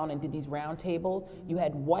sat down and did these round tables, you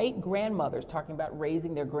had white grandmothers talking about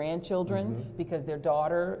raising their grandchildren because their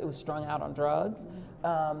daughter was strung out on drugs.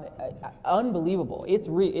 Unbelievable.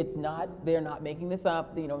 It's not, they're not making this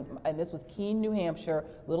up, you know, and this was Keene, New Hampshire,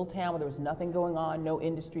 little town where there was nothing going on, no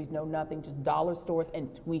industries, no nothing, just dollar stores and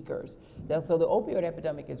tweakers. So the opioid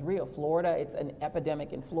epidemic is real. Florida, it's an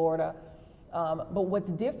epidemic in Florida. But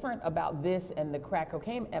what's different about this and the crack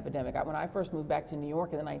cocaine epidemic, when I first moved back to New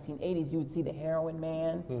York in the 1980s, you would see the heroin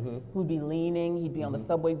man who'd be leaning, he'd be on the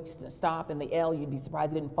subway stop in the L, you'd be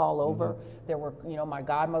surprised he didn't fall over. There were, you know, my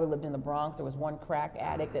godmother lived in the Bronx, there was one crack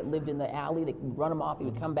addict that lived in the alley, they could run him off, he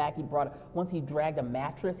would come back, once he dragged a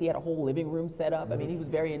mattress, he had a whole living room set up, I mean, he was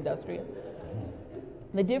very industrious.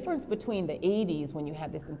 The difference between the 80s, when you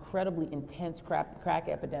had this incredibly intense crack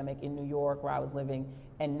epidemic in New York, where I was living,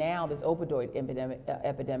 and now this opioid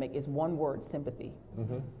epidemic is one word: sympathy.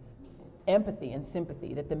 Empathy and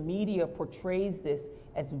sympathy, that the media portrays this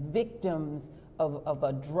as victims of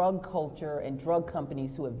a drug culture and drug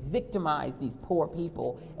companies who have victimized these poor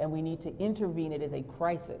people, and we need to intervene it as a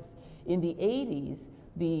crisis. In the 80s,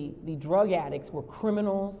 the drug addicts were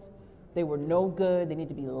criminals, they were no good, they need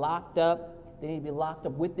to be locked up. They need to be locked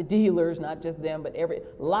up with the dealers, not just them, but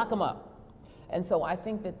lock them up. And so I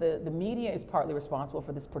think that the media is partly responsible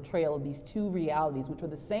for this portrayal of these two realities, which are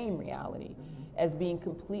the same reality, as being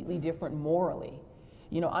completely different morally.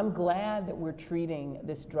 You know, I'm glad that we're treating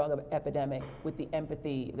this drug epidemic with the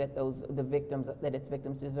empathy that its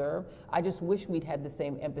victims deserve. I just wish we'd had the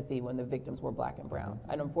same empathy when the victims were black and brown.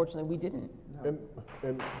 And unfortunately, we didn't.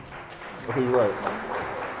 And okay, you're right.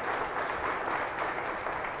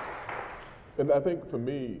 And I think for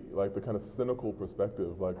me, like the kind of cynical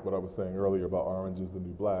perspective, like what I was saying earlier about Orange is the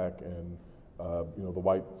New Black and you know, the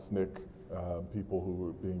white SNCC people who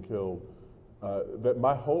were being killed, that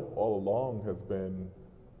my hope all along has been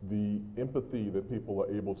the empathy that people are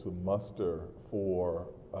able to muster for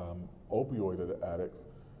opioid addicts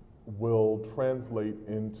will translate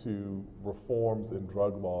into reforms in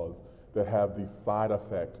drug laws that have the side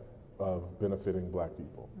effect of benefiting black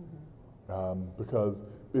people. Because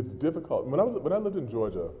it's difficult. When I lived in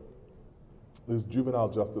Georgia, there's juvenile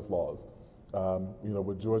justice laws. You know,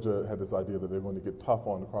 where Georgia had this idea that they're going to get tough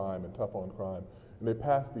on crime and tough on crime. And they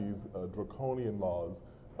passed these draconian laws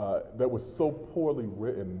that were so poorly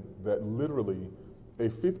written that literally a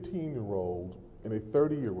 15-year-old and a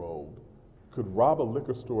 30-year-old could rob a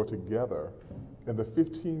liquor store together, and the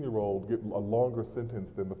 15-year-old get a longer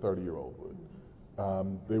sentence than the 30-year-old would.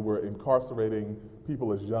 They were incarcerating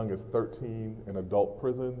people as young as 13 in adult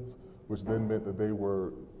prisons, which then meant that they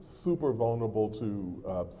were super vulnerable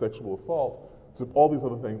to sexual assault, to all these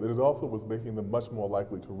other things, and it also was making them much more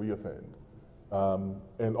likely to reoffend.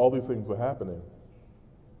 And all these things were happening.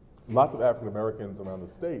 Lots of African Americans around the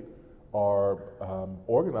state are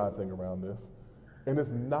organizing around this, and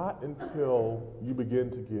it's not until you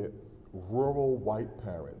begin to get rural white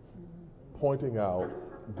parents pointing out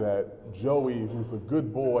that Joey, who's a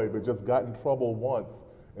good boy but just got in trouble once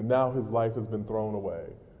and now his life has been thrown away,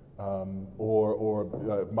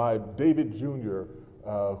 or my David Jr.,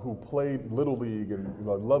 who played Little League and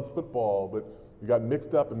loved football, but he got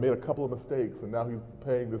mixed up and made a couple of mistakes, and now he's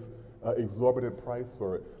paying this exorbitant price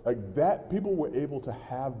for it. Like that, people were able to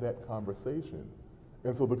have that conversation.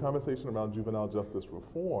 And so the conversation around juvenile justice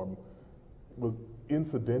reform was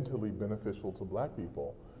incidentally beneficial to black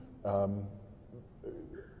people.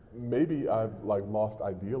 Maybe I've lost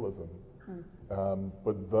idealism,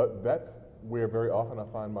 but that's where very often I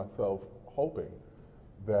find myself hoping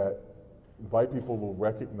that white people will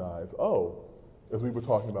recognize, oh, as we were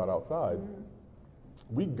talking about outside,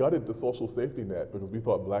 we gutted the social safety net because we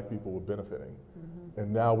thought black people were benefiting.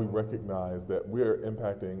 And now we recognize that we're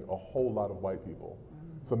impacting a whole lot of white people.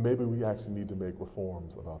 So maybe we actually need to make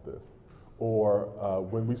reforms about this. Or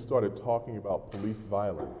when we started talking about police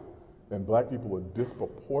violence, and black people were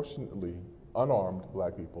disproportionately, unarmed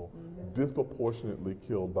black people, disproportionately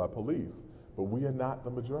killed by police. But we are not the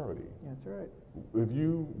majority. That's right. If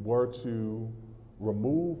you were to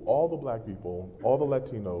remove all the black people, all the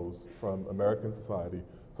Latinos from American society,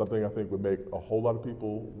 something I think would make a whole lot of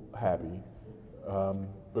people happy.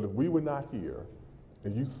 But if we were not here,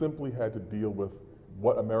 and you simply had to deal with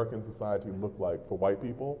what American society looked like for white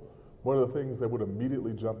people, one of the things that would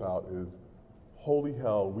immediately jump out is, holy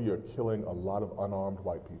hell, we are killing a lot of unarmed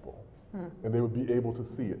white people. And they would be able to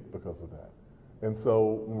see it because of that. And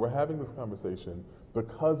so when we're having this conversation,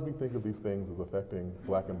 because we think of these things as affecting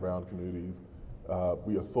black and brown communities,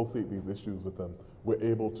 we associate these issues with them, we're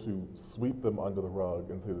able to sweep them under the rug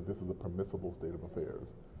and say that this is a permissible state of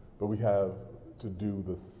affairs. But we have to do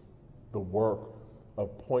the work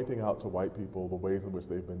of pointing out to white people the ways in which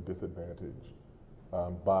they've been disadvantaged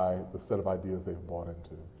by the set of ideas they've bought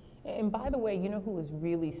into. And by the way, you know who was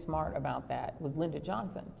really smart about that was Lyndon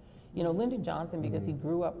Johnson. You know, Lyndon Johnson, because he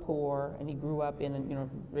grew up poor and he grew up in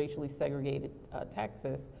racially segregated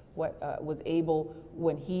Texas, was able,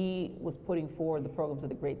 when he was putting forward the programs of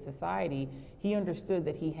the Great Society, he understood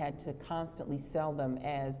that he had to constantly sell them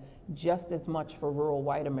as just as much for rural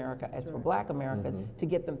white America as for black America to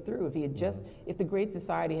get them through. If he had if the Great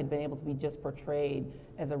Society had been able to be just portrayed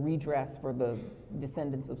as a redress for the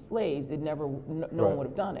descendants of slaves, no one would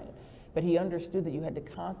have done it. But he understood that you had to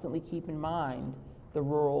constantly keep in mind the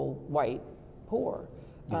rural white poor.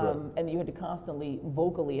 And you had to constantly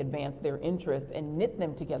vocally advance their interests and knit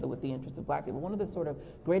them together with the interests of black people. One of the sort of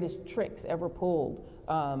greatest tricks ever pulled,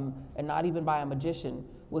 and not even by a magician,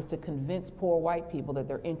 was to convince poor white people that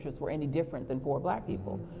their interests were any different than poor black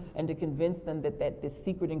people, and to convince them that this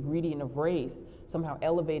secret ingredient of race somehow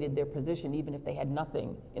elevated their position even if they had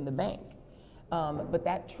nothing in the bank. But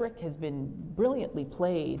that trick has been brilliantly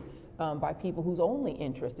played by people whose only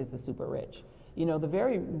interest is the super rich. You know, the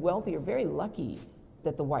very wealthy are very lucky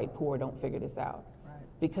that the white poor don't figure this out.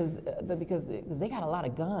 because they got a lot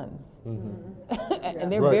of guns, Mm-hmm.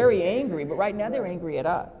 and they're Right. very angry. But right now they're angry at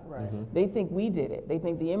us. Right. Mm-hmm. They think we did it. They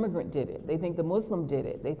think the immigrant did it. They think the Muslim did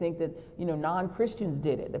it. They think that non-Christians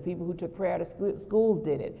did it. The people who took prayer out of schools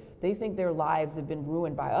did it. They think their lives have been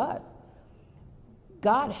ruined by us.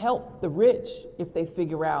 God help the rich if they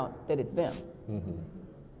figure out that it's them. Mm-hmm.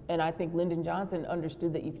 And I think Lyndon Johnson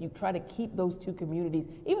understood that if you try to keep those two communities,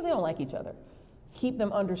 even if they don't like each other, keep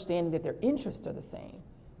them understanding that their interests are the same,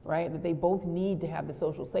 right? That they both need to have the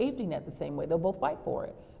social safety net the same way. They'll both fight for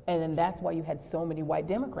it. And then that's why you had so many white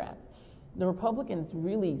Democrats. The Republicans'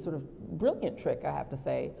 really sort of brilliant trick, I have to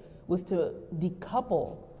say, was to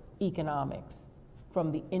decouple economics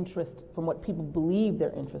from the interest, from what people believed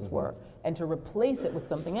their interests were, and to replace it with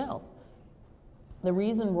something else. The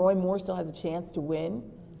reason Roy Moore still has a chance to win,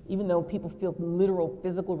 even though people feel literal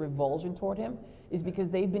physical revulsion toward him, is because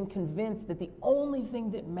they've been convinced that the only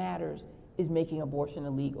thing that matters is making abortion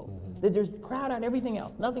illegal. That there's crowd out everything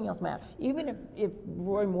else, nothing else matters. Even if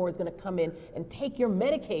Roy Moore is gonna come in and take your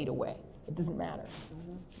Medicaid away, it doesn't matter.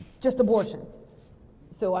 Just abortion.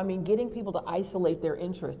 So I mean, getting people to isolate their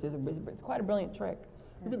interest is it's quite a brilliant trick.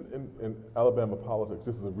 Even in Alabama politics,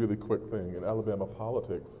 this is a really quick thing, in Alabama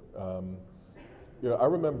politics, I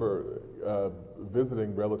remember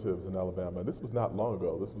visiting relatives in Alabama. This was not long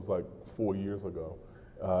ago. This was like 4 years ago.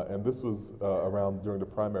 And this was around during the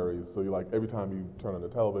primaries. So every time you turn on the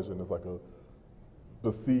television, it's like you're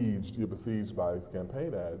besieged by these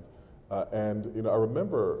campaign ads. And I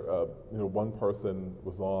remember, one person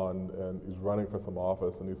was on and he's running for some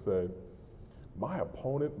office and he said, "My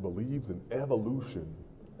opponent believes in evolution."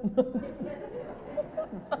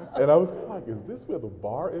 And I was like, is this where the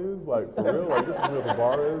bar is? Like, for real? Like, this is where the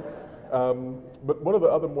bar is? But one of the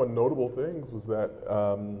other more notable things was that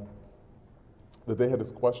they had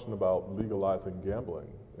this question about legalizing gambling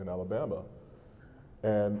in Alabama.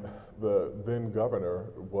 And the then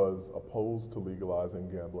governor was opposed to legalizing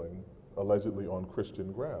gambling, allegedly on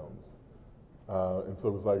Christian grounds. And so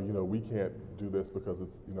it was like, we can't do this because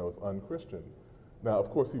it's unchristian. Now,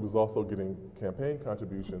 of course, he was also getting campaign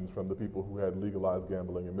contributions from the people who had legalized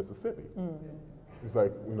gambling in Mississippi. It's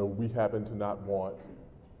like, we happen to not want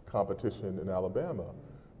competition in Alabama.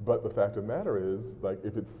 But the fact of the matter is,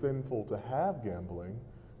 if it's sinful to have gambling,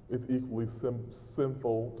 it's equally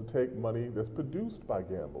sinful to take money that's produced by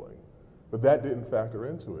gambling. But that didn't factor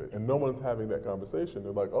into it. And no one's having that conversation.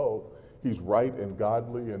 They're like, oh, he's right and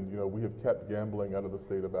godly, and we have kept gambling out of the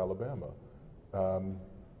state of Alabama.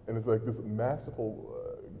 And it's like this masterful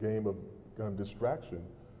game of kind of distraction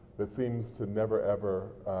that seems to never, ever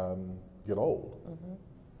get old.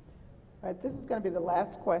 All right, this is going to be the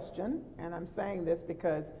last question, and I'm saying this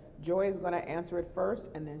because Joy is going to answer it first,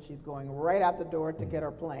 and then she's going right out the door to get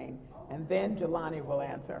her plane, and then Jelani will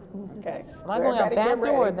answer. Okay. Am I going out that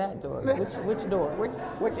door or that door? Which door?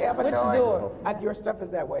 Whichever Which door. door? Your stuff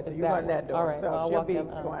is that way, so It's you're that going that way. door. All right, So well, I'll she'll walk be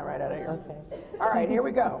up. going right out of here. Okay. All right, here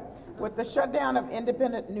we go. With the shutdown of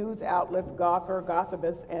independent news outlets, Gawker,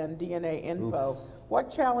 Gothabus, and DNA Info, what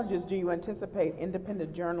challenges do you anticipate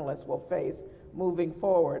independent journalists will face moving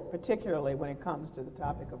forward, particularly when it comes to the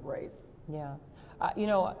topic of race? Yeah.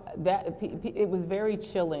 It was very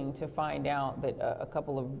chilling to find out that a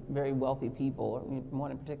couple of very wealthy people, one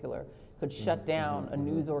in particular, could shut down a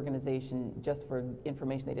news organization just for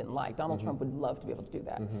information they didn't like. Donald Trump would love to be able to do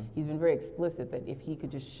that. He's been very explicit that if he could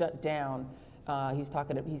just shut down, he's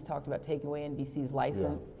talked about taking away NBC's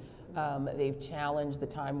license. They've challenged the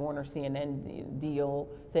Time Warner CNN deal,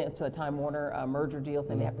 the Time Warner merger deal,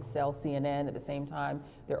 saying they have to sell CNN. At the same time,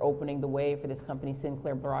 they're opening the way for this company,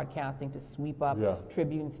 Sinclair Broadcasting, to sweep up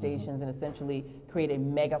Tribune stations and essentially create a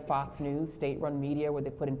mega Fox News, state-run media, where they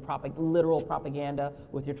put in literal propaganda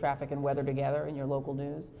with your traffic and weather together in your local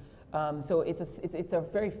news. So it's a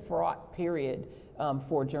very fraught period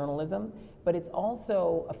for journalism, but it's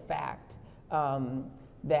also a fact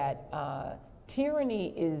that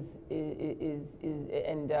tyranny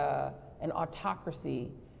and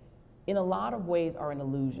autocracy, in a lot of ways, are an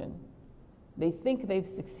illusion. They think they've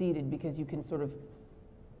succeeded because you can sort of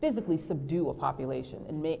physically subdue a population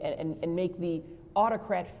and make the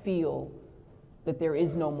autocrat feel that there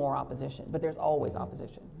is no more opposition, but there's always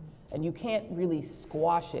opposition. And you can't really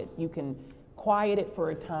squash it. You can quiet it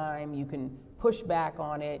for a time, you can push back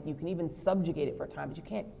on it, you can even subjugate it for a time, but you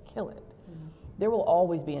can't kill it. There will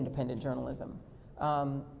always be independent journalism.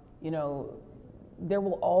 There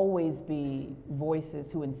will always be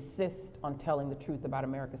voices who insist on telling the truth about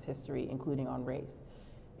America's history, including on race.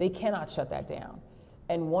 They cannot shut that down.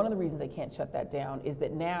 And one of the reasons they can't shut that down is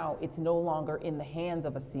that now it's no longer in the hands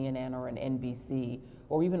of a CNN or an NBC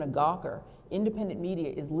or even a Gawker. Independent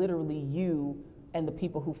media is literally you and the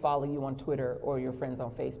people who follow you on Twitter or your friends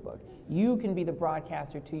on Facebook. You can be the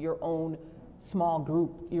broadcaster to your own small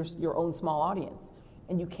group, your own small audience,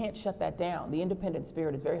 and you can't shut that down. The independent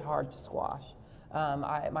spirit is very hard to squash.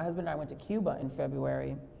 My husband and I went to Cuba in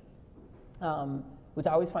February, which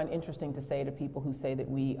I always find interesting to say to people who say that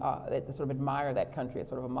that sort of admire that country as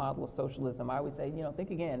sort of a model of socialism. I always say,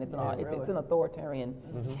 think again. It's an authoritarian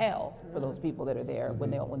hell for those people that are there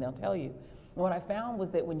when they'll tell you. And what I found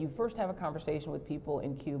was that when you first have a conversation with people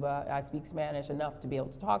in Cuba, I speak Spanish enough to be able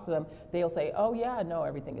to talk to them, they'll say, oh yeah, no,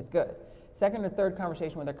 everything is good. Second or third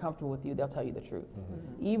conversation when they're comfortable with you, they'll tell you the truth.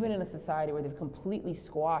 Even in a society where they've completely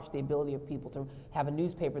squashed the ability of people to have a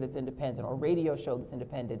newspaper that's independent or a radio show that's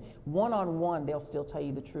independent, one-on-one, they'll still tell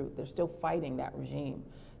you the truth. They're still fighting that regime.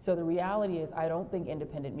 So the reality is, I don't think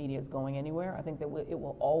independent media is going anywhere. I think that it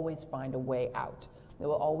will always find a way out. It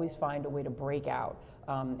will always find a way to break out.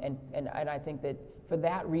 And I think that for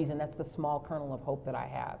that reason, that's the small kernel of hope that I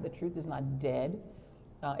have. The truth is not dead.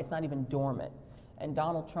 It's not even dormant. And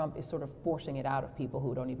Donald Trump is sort of forcing it out of people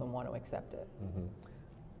who don't even want to accept it.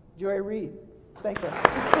 Joy Reid, thank you.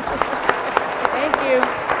 Thank you.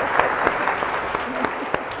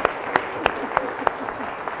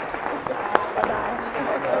 Bye-bye.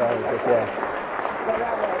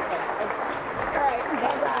 All right,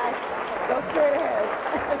 bye-bye. Go straight ahead.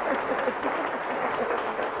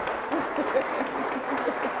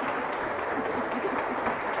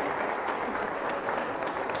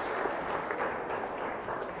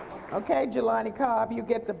 Okay, Jelani Cobb, you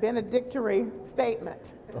get the benedictory statement.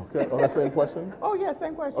 Okay, on that same question? Oh, yeah,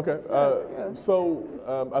 same question. Okay, Yeah. so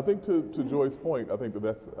I think to Joy's point, I think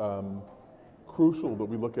that's crucial that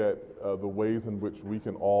we look at the ways in which we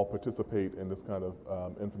can all participate in this kind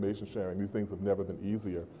of information sharing. These things have never been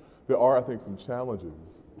easier. There are, I think, some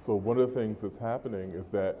challenges. So one of the things that's happening is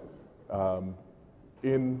that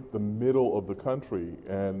in the middle of the country,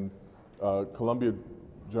 and Columbia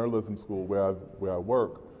Journalism School, where I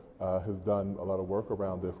work, has done a lot of work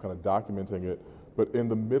around this, kind of documenting it. But in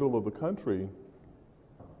the middle of the country,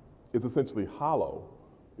 it's essentially hollow,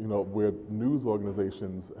 where news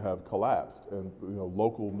organizations have collapsed, and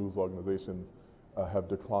local news organizations have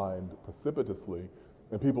declined precipitously,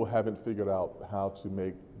 and people haven't figured out how to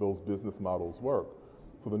make those business models work.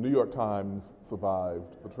 So the New York Times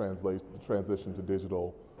survived the transition to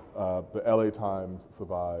digital. The LA Times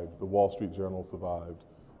survived. The Wall Street Journal survived.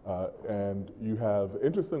 And you have,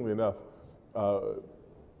 interestingly enough,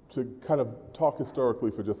 to kind of talk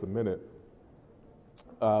historically for just a minute,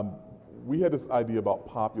 we had this idea about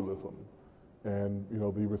populism and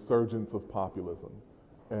the resurgence of populism.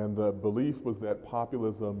 And the belief was that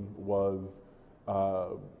populism was,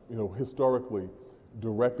 historically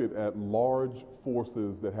directed at large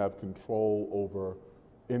forces that have control over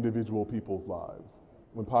individual people's lives.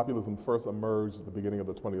 When populism first emerged at the beginning of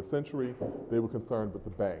the 20th century, they were concerned with the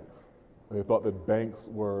banks. They thought that banks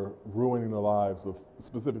were ruining the lives of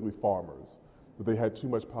specifically farmers, that they had too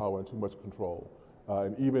much power and too much control.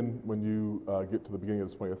 And even when you get to the beginning of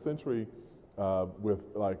the 20th century, with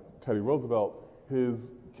like Teddy Roosevelt, his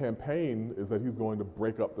campaign is that he's going to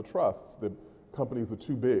break up the trusts, that companies are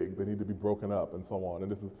too big, they need to be broken up and so on.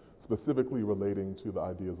 And this is specifically relating to the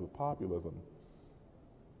ideas of populism.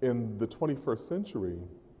 In the 21st century,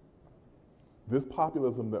 this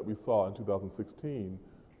populism that we saw in 2016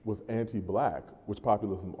 was anti-black, which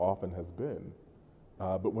populism often has been.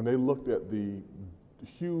 But when they looked at the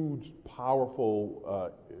huge,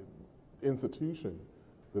 powerful institution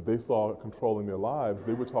that they saw controlling their lives,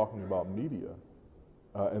 they were talking about media.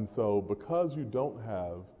 And so because you don't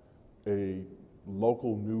have a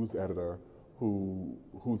local news editor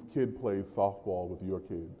whose kid plays softball with your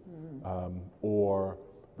kid, or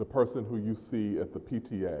the person who you see at the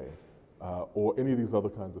PTA, or any of these other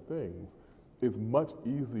kinds of things, it's much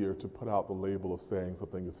easier to put out the label of saying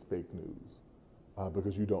something is fake news,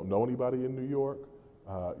 because you don't know anybody in New York,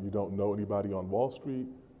 you don't know anybody on Wall Street,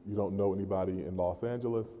 you don't know anybody in Los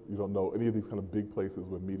Angeles, you don't know any of these kind of big places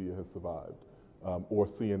where media has survived, or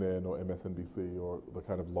CNN or MSNBC or the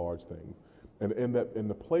kind of large things. And in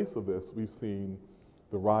the place of this, we've seen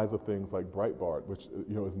the rise of things like Breitbart, which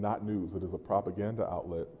is not news, it is a propaganda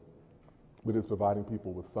outlet, but it's providing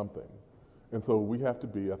people with something. And so we have to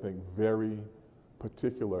be, I think, very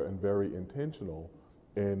particular and very intentional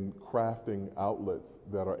in crafting outlets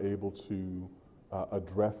that are able to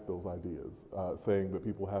address those ideas, saying that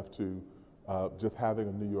people have to, just having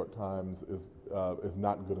a New York Times is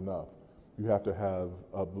not good enough. You have to have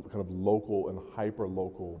kind of local and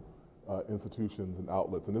hyper-local institutions and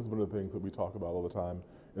outlets. And this is one of the things that we talk about all the time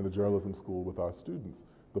in the journalism school with our students.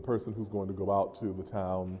 The person who's going to go out to the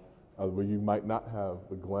town where you might not have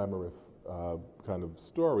the glamorous kind of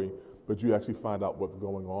story, but you actually find out what's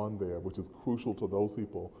going on there, which is crucial to those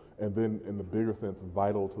people, and then in the bigger sense,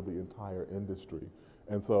 vital to the entire industry.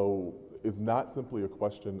 And so it's not simply a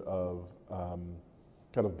question of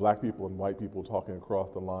kind of black people and white people talking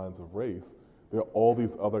across the lines of race. There are all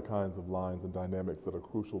these other kinds of lines and dynamics that are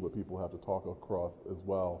crucial that people have to talk across as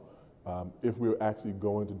well, if we're actually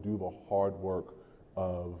going to do the hard work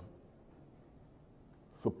of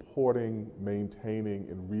supporting, maintaining,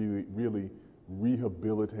 and really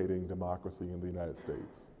rehabilitating democracy in the United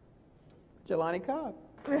States. Jelani Cobb.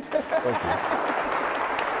 Thank you.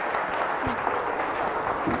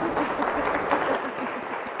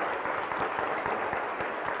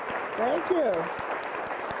 Thank you.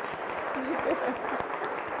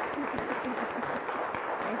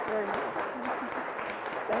 Thanks very much.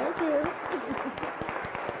 Thank you.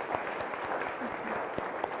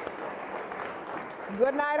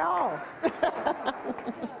 Good night all.